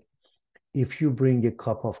 meaning if you bring a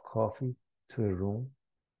cup of coffee to a room,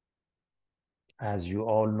 as you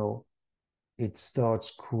all know, it starts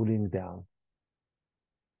cooling down.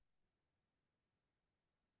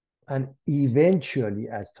 And eventually,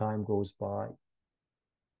 as time goes by,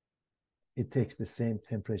 it takes the same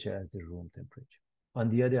temperature as the room temperature. On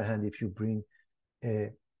the other hand, if you bring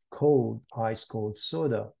a cold, ice cold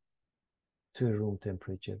soda to a room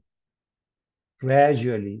temperature,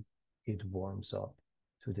 gradually it warms up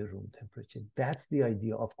to the room temperature. That's the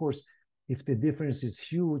idea. Of course, if the difference is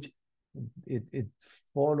huge, it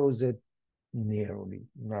follows it narrowly,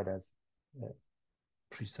 not as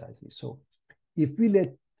precisely. So if we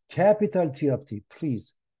let capital T of t,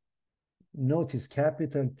 please notice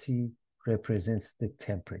capital T represents the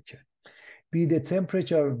temperature. Be the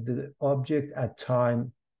temperature of the object at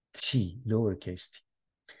time t, lowercase t.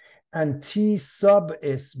 And T sub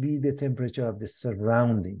S be the temperature of the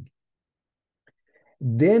surrounding.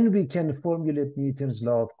 Then we can formulate Newton's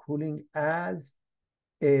law of cooling as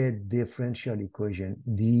a differential equation,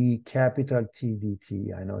 d capital T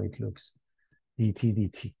dt. I know it looks dt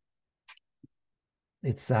dt.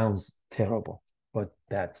 It sounds terrible, but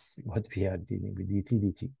that's what we are dealing with. dt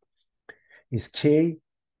dt is k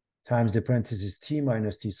times the parenthesis t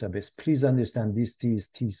minus t sub s. Please understand this t is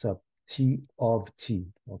t sub t of t,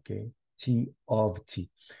 okay? T of t.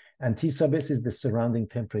 And t sub s is the surrounding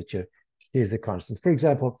temperature, is a constant. For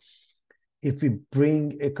example, if we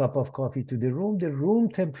bring a cup of coffee to the room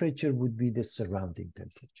temperature would be the surrounding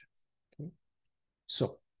temperature. Okay?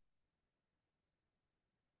 So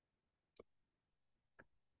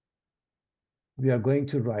we are going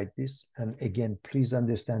to write this. And again, please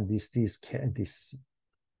understand this t is this.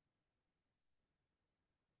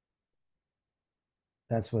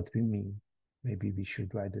 That's what we mean. Maybe we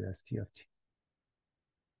should write it as t of t.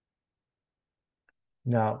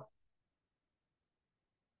 Now,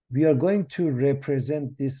 we are going to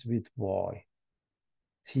represent this with y,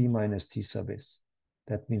 t minus t sub s.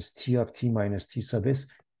 That means t of t minus t sub s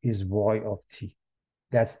is y of t.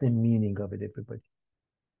 That's the meaning of it, everybody.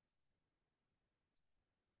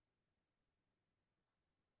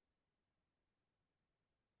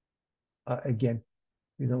 Again,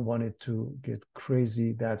 we don't want it to get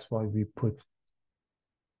crazy. That's why we put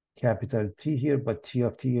capital T here, but T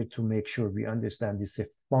of T here to make sure we understand this is a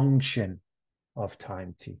function of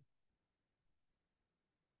time T.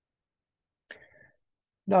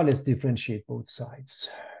 Now let's differentiate both sides.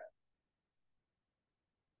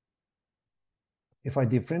 If I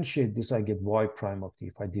differentiate this, I get y prime of t.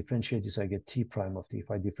 If I differentiate this, I get t prime of t.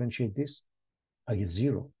 If I differentiate this, I get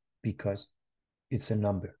 0 because it's a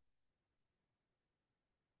number.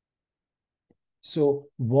 So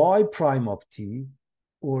y prime of t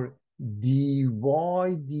or dy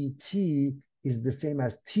dt is the same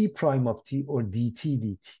as t prime of t or dt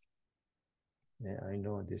dt. Yeah, I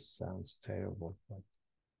know this sounds terrible, but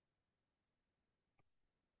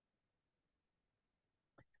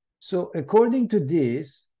so according to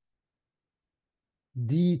this,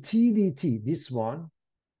 dt dt, this one,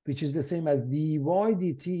 which is the same as dy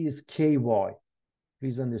dt is ky.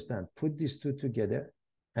 Please understand, put these two together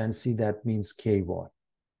and see that means ky.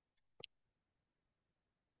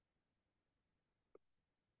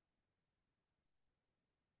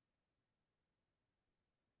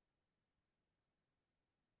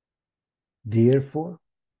 Therefore,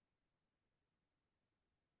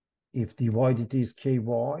 if dy dt is ky,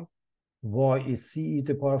 y is c e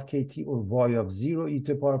to the power of kt, or y of 0 e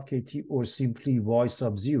to the power of kt, or simply y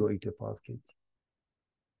sub 0 e to the power of kt.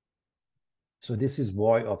 So this is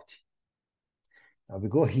y of t. Now we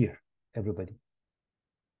go here, everybody.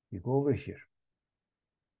 We go over here.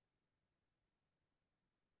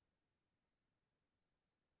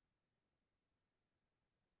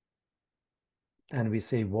 And we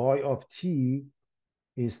say y of t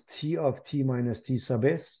is t of t minus t sub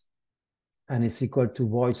s, and it's equal to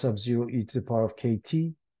y sub 0 e to the power of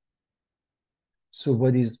kt. So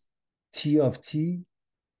what is t of t?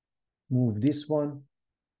 Move this one.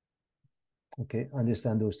 Okay,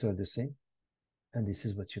 understand those two are the same. And this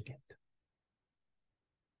is what you get.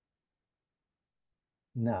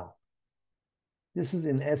 Now, this is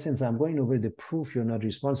in essence, I'm going over the proof. You're not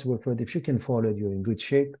responsible for it. If you can follow it, you're in good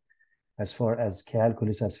shape as far as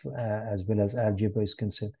calculus as well as algebra is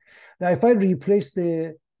concerned. Now, if I replace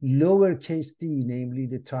the lowercase t, namely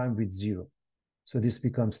the time with 0, so this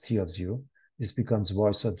becomes t of 0. This becomes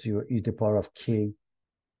y sub 0 e to the power of k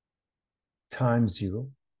times 0,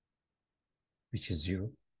 which is 0,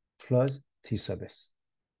 plus t sub s.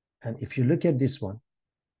 And if you look at this one,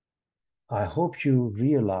 I hope you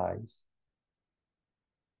realize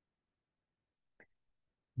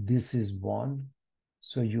this is 1.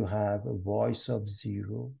 So you have a y sub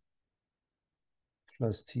 0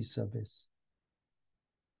 plus t sub s.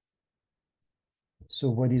 So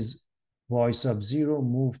what is y sub 0?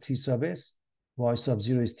 Move t sub s. Y sub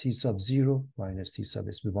 0 is t sub 0 minus t sub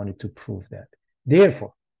s. We wanted to prove that.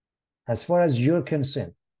 Therefore, as far as you're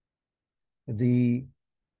concerned, the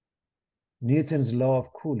Newton's law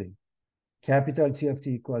of cooling, capital T of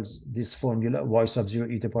t equals this formula, y sub 0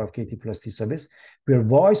 e to the power of kt plus t sub s, where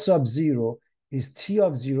y sub 0 is t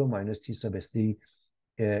of 0 minus t sub s, the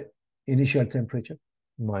initial temperature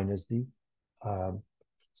minus the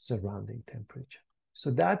surrounding temperature. So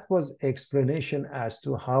that was explanation as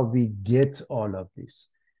to how we get all of this.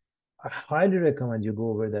 I highly recommend you go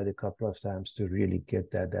over that a couple of times to really get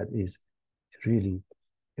that. That is really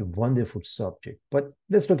a wonderful subject. But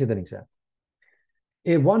let's look at an example.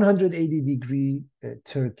 A 180-degree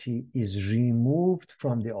turkey is removed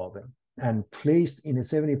from the oven and placed in a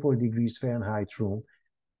 74 degrees Fahrenheit room.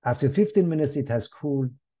 After 15 minutes, it has cooled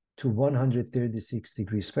to 136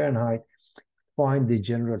 degrees Fahrenheit. Find the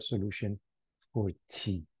general solution for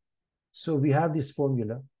T. So we have this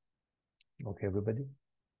formula. Okay, everybody.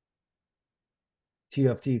 T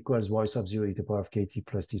of t equals y sub 0 e to the power of kt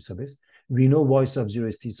plus t sub s. We know y sub 0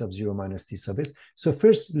 is t sub 0 minus t sub s. So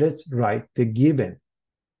first, let's write the given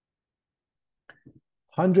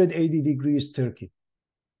 180 degrees turkey.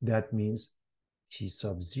 That means t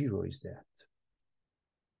sub 0 is that.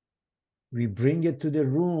 We bring it to the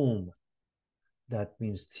room. That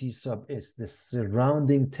means T sub S, the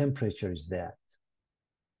surrounding temperature is that.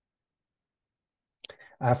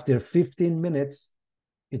 After 15 minutes,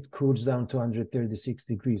 it cools down to 136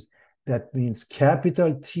 degrees. That means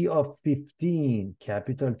capital T of 15,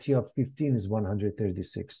 capital T of 15 is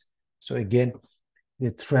 136. So again,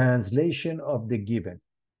 the translation of the given.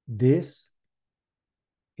 This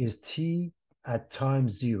is T at time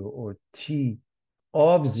 0 or T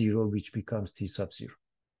of 0, which becomes T sub 0.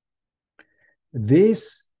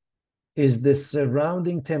 This is the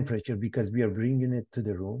surrounding temperature because we are bringing it to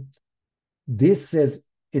the room. This says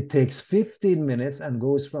it takes 15 minutes and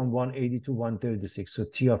goes from 180 to 136. So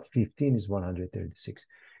T of 15 is 136.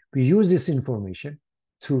 We use this information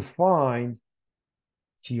to find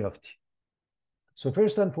T of t. So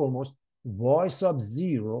first and foremost, y sub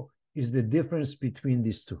 0 is the difference between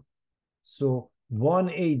these two. So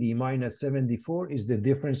 180 minus 74 is the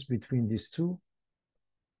difference between these two,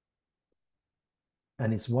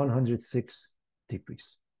 and it's 106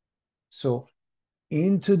 degrees. So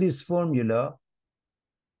into this formula,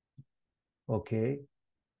 okay,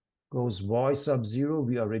 goes y sub 0,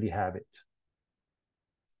 we already have it.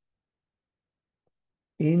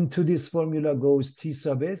 Into this formula goes t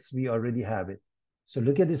sub s, we already have it. So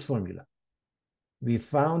look at this formula. We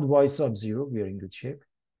found y sub 0, we are in good shape,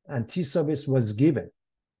 and t sub s was given,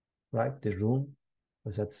 right? The room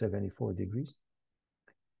was at 74 degrees.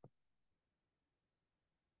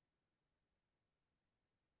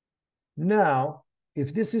 Now,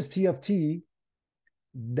 if this is t of t,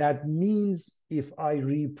 that means if I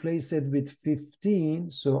replace it with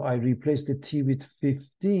 15, so I replace the t with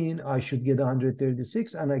 15, I should get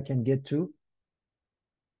 136, and I can get to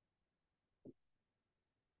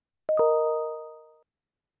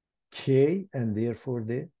k, and therefore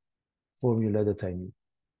the formula that I need.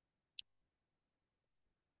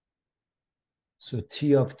 So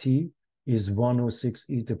t of t is 106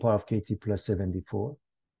 e to the power of kt plus 74.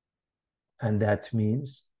 And that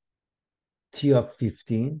means t of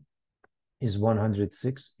 15 is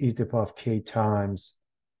 106 e to the power of k times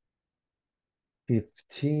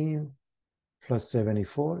 15 plus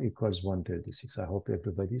 74 equals 136. I hope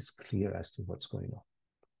everybody's clear as to what's going on.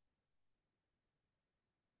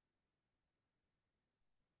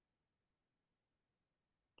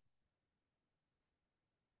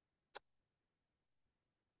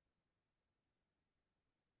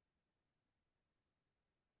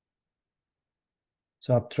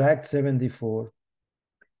 Subtract 74,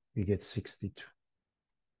 we get 62.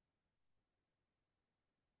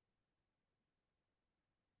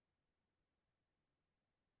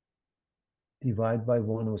 Divide by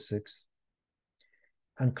 106.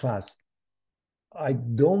 And class, I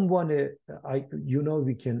don't want to,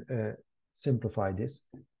 we can simplify this.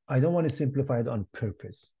 I don't want to simplify it on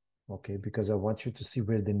purpose, okay? Because I want you to see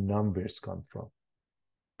where the numbers come from.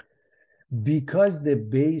 Because the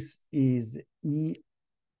base is E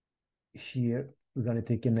here, we're going to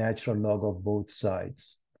take a natural log of both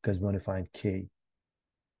sides because we want to find K.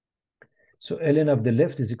 So ln of the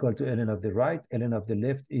left is equal to ln of the right. Ln of the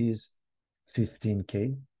left is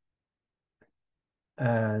 15K.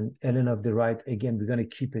 And ln of the right, again, we're going to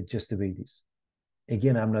keep it just the way it is.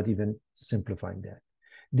 Again, I'm not even simplifying that.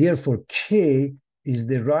 Therefore, K is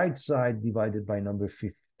the right side divided by number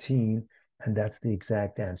 15, and that's the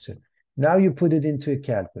exact answer. Now you put it into a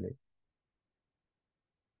calculator,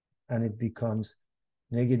 and it becomes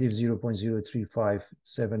negative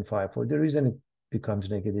 0.035754. The reason it becomes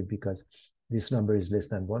negative because this number is less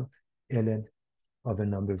than 1. ln of a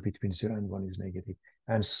number between 0 and 1 is negative.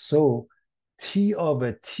 And so T of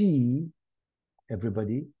a T,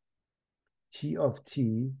 everybody, T of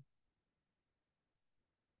T,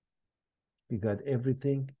 we got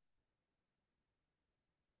everything,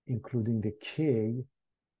 including the K,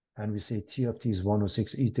 and we say T of T is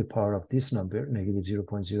 106 e to the power of this number, negative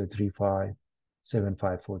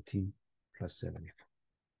 0.035754 T plus 74.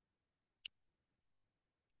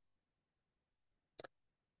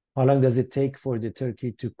 How long does it take for the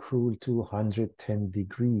turkey to cool to 110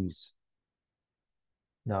 degrees?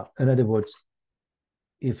 Now, in other words,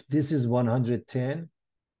 if this is 110,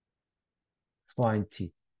 find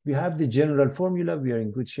T. We have the general formula. We are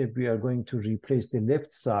in good shape. We are going to replace the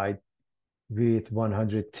left side with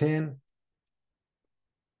 110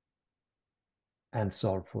 and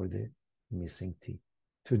solve for the missing T.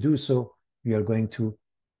 To do so, we are going to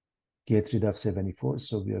get rid of 74.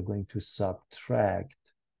 So we are going to subtract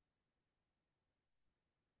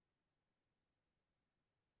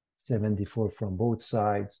 74 from both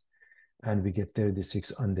sides, and we get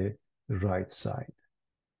 36 on the right side.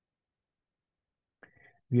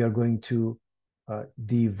 We are going to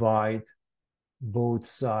divide both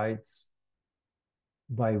sides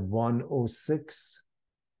by 106.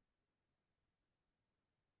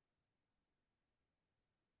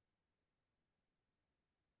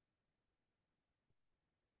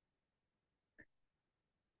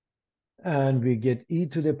 And we get e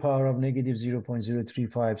to the power of negative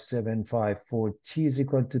 0.035754. T is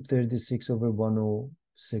equal to 36 over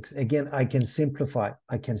 106. Again, I can simplify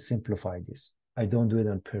this. I don't do it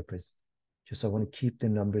on purpose. Just I want to keep the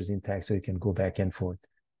numbers intact so you can go back and forth.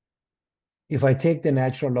 If I take the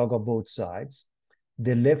natural log of both sides,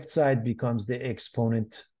 the left side becomes the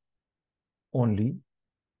exponent only.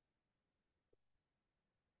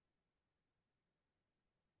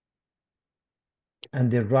 And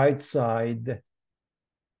the right side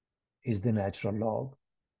is the natural log.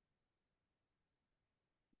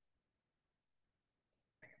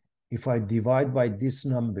 If I divide by this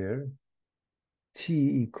number,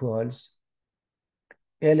 t equals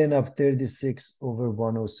ln of 36 over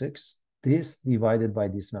 106, this divided by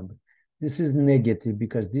this number. This is negative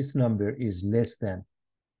because this number is less than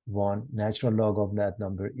 1. Natural log of that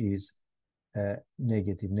number is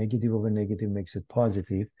negative. Negative over negative makes it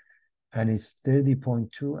positive, and it's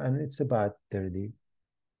 30.2, and it's about 30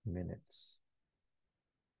 minutes.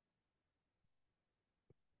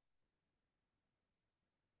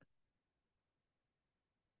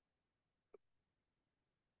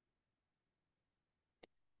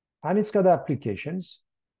 And it's got applications.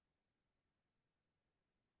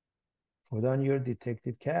 Put on your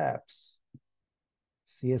detective caps.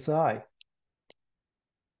 CSI.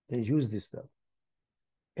 They use this stuff.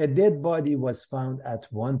 A dead body was found at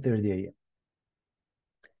 1:30 a.m.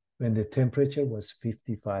 when the temperature was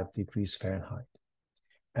 55 degrees Fahrenheit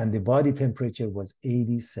and the body temperature was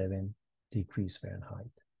 87 degrees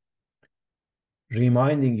Fahrenheit.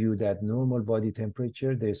 Reminding you that normal body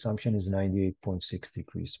temperature, the assumption is 98.6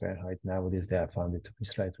 degrees Fahrenheit. Nowadays, they have found it to be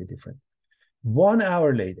slightly different. 1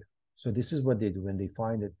 hour later, so this is what they do when they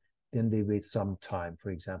find it, then they wait some time, for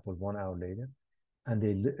example, 1 hour later, and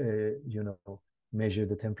they, measure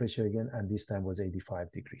the temperature again, and this time was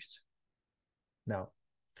 85 degrees. Now,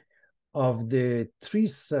 of the 3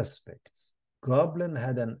 suspects, Goblin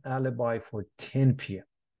had an alibi for 10 p.m.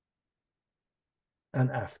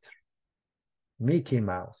 and after. Mickey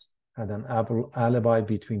Mouse had an alibi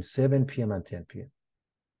between 7 p.m. and 10 p.m.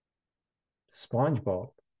 SpongeBob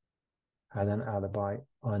had an alibi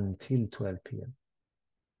until 12 p.m.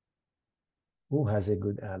 Who has a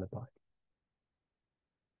good alibi?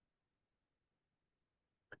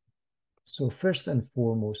 So first and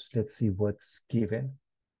foremost, let's see what's given.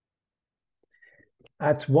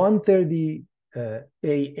 At 1:30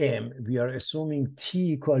 a.m., we are assuming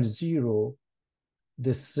T equals 0.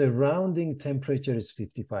 The surrounding temperature is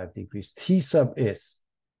 55 degrees. T sub S,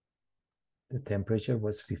 the temperature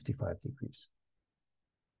was 55 degrees.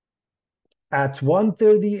 At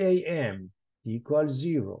 1:30 a.m., T equals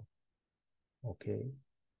 0. Okay.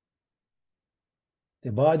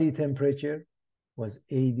 The body temperature was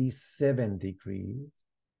 87 degrees.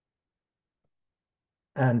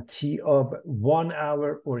 And T of 1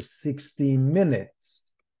 hour or 60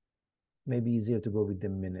 minutes, maybe easier to go with the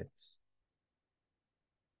minutes,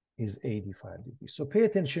 is 85 degrees. So pay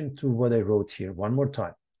attention to what I wrote here one more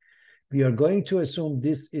time. We are going to assume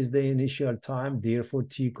this is the initial time, therefore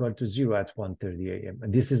T equal to 0 at 1:30 a.m.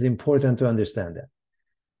 And this is important to understand that.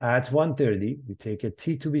 At 1:30, we take a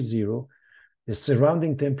T to be 0. The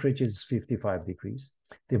surrounding temperature is 55 degrees.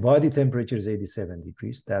 The body temperature is 87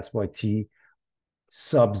 degrees. That's why T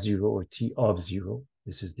sub 0 or T of 0.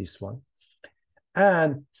 This is this one.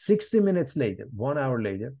 And 60 minutes later, 1 hour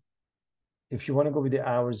later, if you want to go with the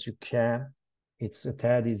hours, you can. It's a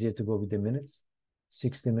tad easier to go with the minutes.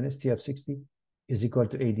 60 minutes, T of 60 is equal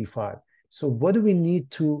to 85. So what do we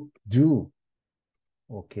need to do?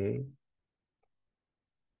 Okay.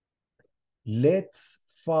 Let's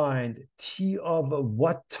find T of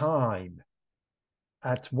what time,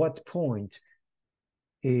 at what point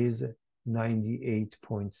is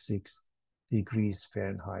 98.6 degrees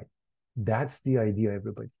Fahrenheit. That's the idea,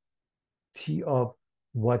 everybody. T of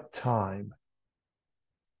what time?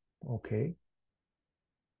 Okay.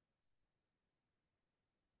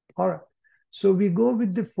 All right. So we go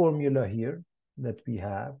with the formula here that we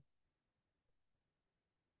have.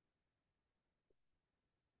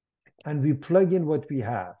 And we plug in what we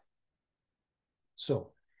have.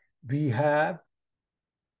 So we have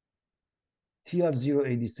T of 0,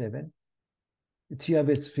 87. T of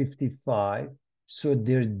S, 55. So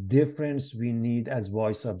their difference we need as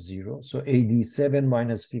y sub 0. So 87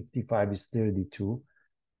 minus 55 is 32.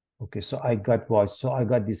 Okay, so I got y. So I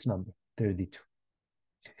got this number, 32.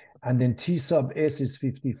 And then T sub S is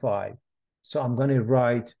 55. So I'm going to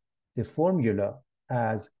write the formula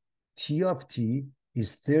as T of T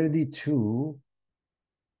is 32,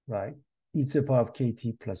 right? E to the power of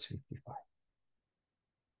KT plus 55.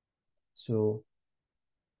 So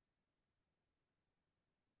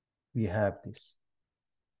we have this.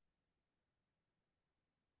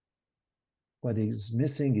 What is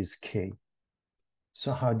missing is K.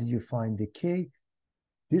 So how do you find the K?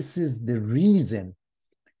 This is the reason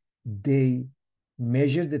they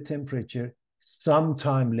measure the temperature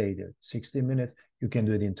sometime later, 60 minutes. You can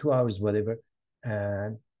do it in 2 hours, whatever.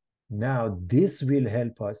 And now this will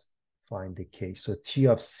help us find the K. So T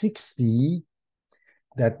of 60,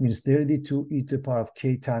 that means 32 e to the power of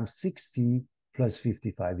K times 60 plus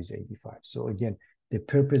 55 is 85. So again, The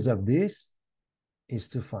purpose of this is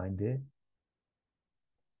to find the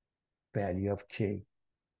value of k,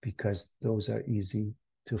 because those are easy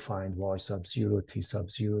to find: y sub 0, t sub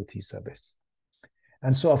 0, t sub s.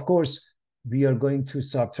 And so, of course, we are going to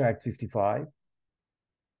subtract 55.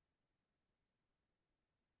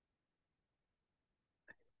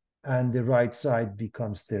 And the right side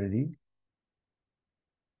becomes 30.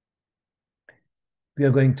 We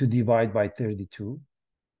are going to divide by 32.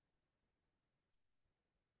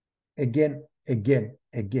 Again,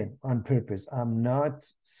 on purpose. I'm not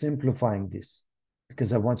simplifying this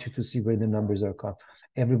because I want you to see where the numbers are coming.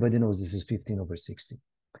 Everybody knows this is 15 over 60.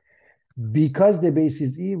 Because the base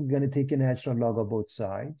is e, we're going to take a natural log of both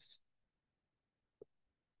sides.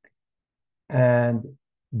 And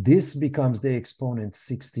this becomes the exponent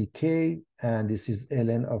 60k, and this is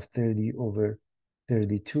ln of 30 over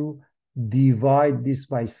 32. Divide this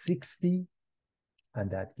by 60,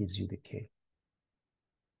 and that gives you the k.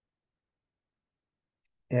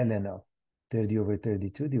 Ln of 30 over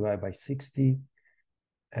 32 divided by 60,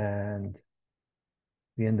 and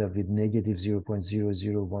we end up with negative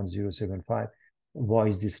 0.001075. Why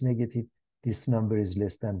is this negative? This number is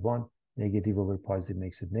less than 1. Negative over positive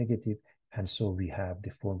makes it negative, and so we have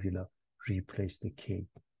the formula, replace the k.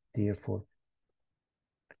 Therefore,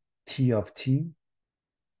 t of t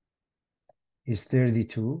is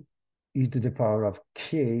 32 e to the power of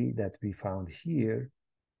k that we found here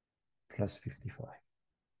plus 55.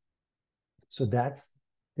 So that's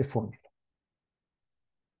the formula.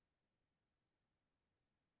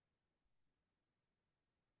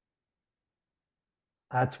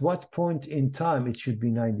 At what point in time it should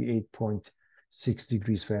be 98.6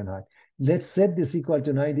 degrees Fahrenheit? Let's set this equal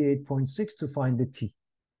to 98.6 to find the t.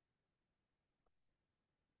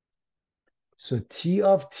 So t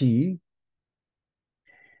of t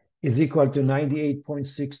is equal to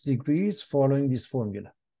 98.6 degrees following this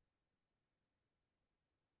formula.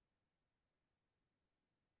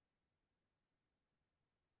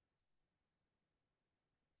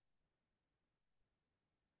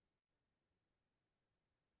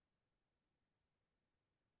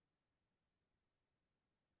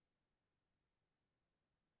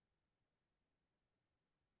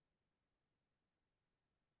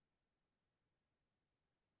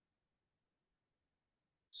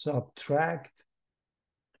 Subtract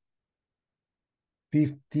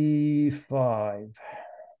 55.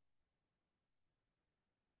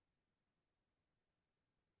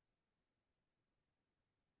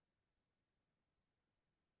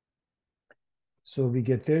 So we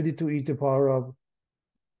get 32 e to the power of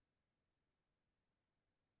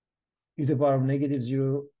negative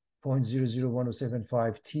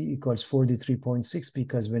 0.001075 t equals 43.6,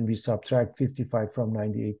 because when we subtract 55 from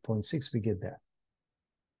 98.6, we get that.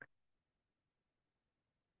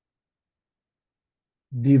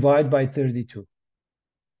 Divide by 32.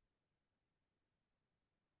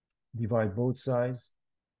 Divide both sides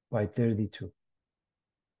by 32.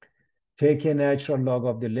 Take a natural log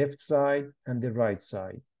of the left side and the right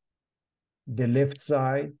side. The left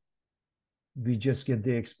side, we just get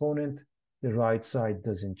the exponent. The right side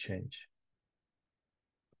doesn't change.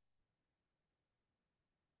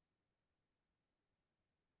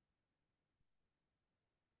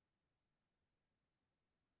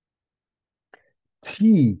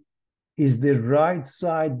 T is the right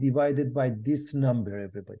side divided by this number,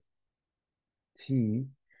 everybody. T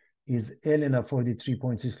is ln of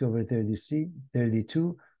 43.6 over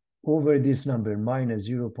 32 over this number minus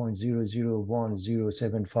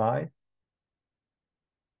 0.001075.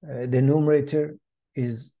 The numerator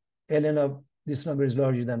is ln of this number is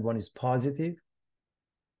larger than 1 is positive.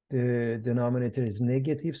 The denominator is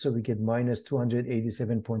negative, so we get minus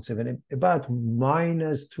 287.7, about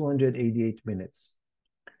minus 288 minutes.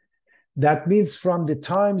 That means from the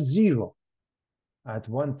time 0 at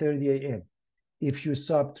 1:30 a.m., if you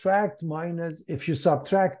subtract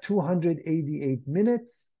 288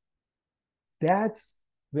 minutes, that's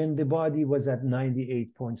when the body was at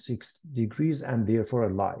 98.6 degrees and therefore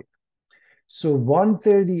alive. So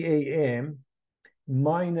 1:30 a.m.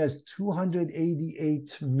 minus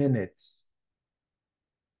 288 minutes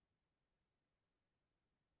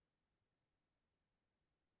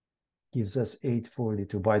gives us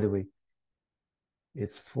 8:42. By the way,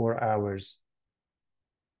 it's 4 hours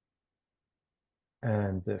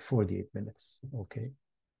and 48 minutes, okay?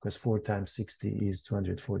 Because 4 times 60 is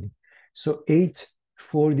 240. So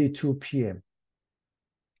 8:42 p.m.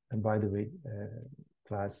 And by the way,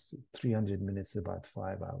 class 300 minutes, about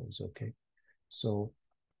 5 hours, okay? So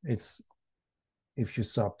it's, if you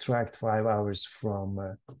subtract 5 hours from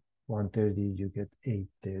 1:30, you get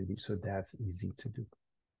 8:30. So that's easy to do,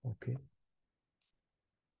 okay?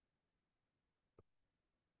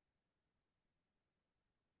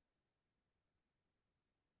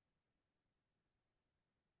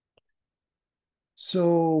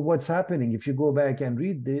 So what's happening? If you go back and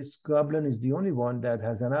read this, Goblin is the only one that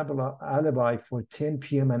has an alibi for 10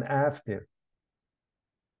 p.m. and after,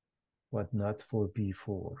 but not for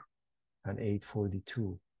before. And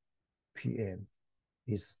 8:42 p.m.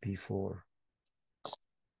 is before.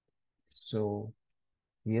 So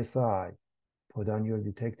yes, I put on your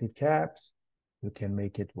detective caps. You can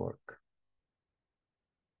make it work.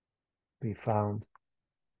 We found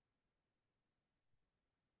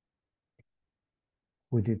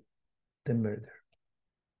who did the murder.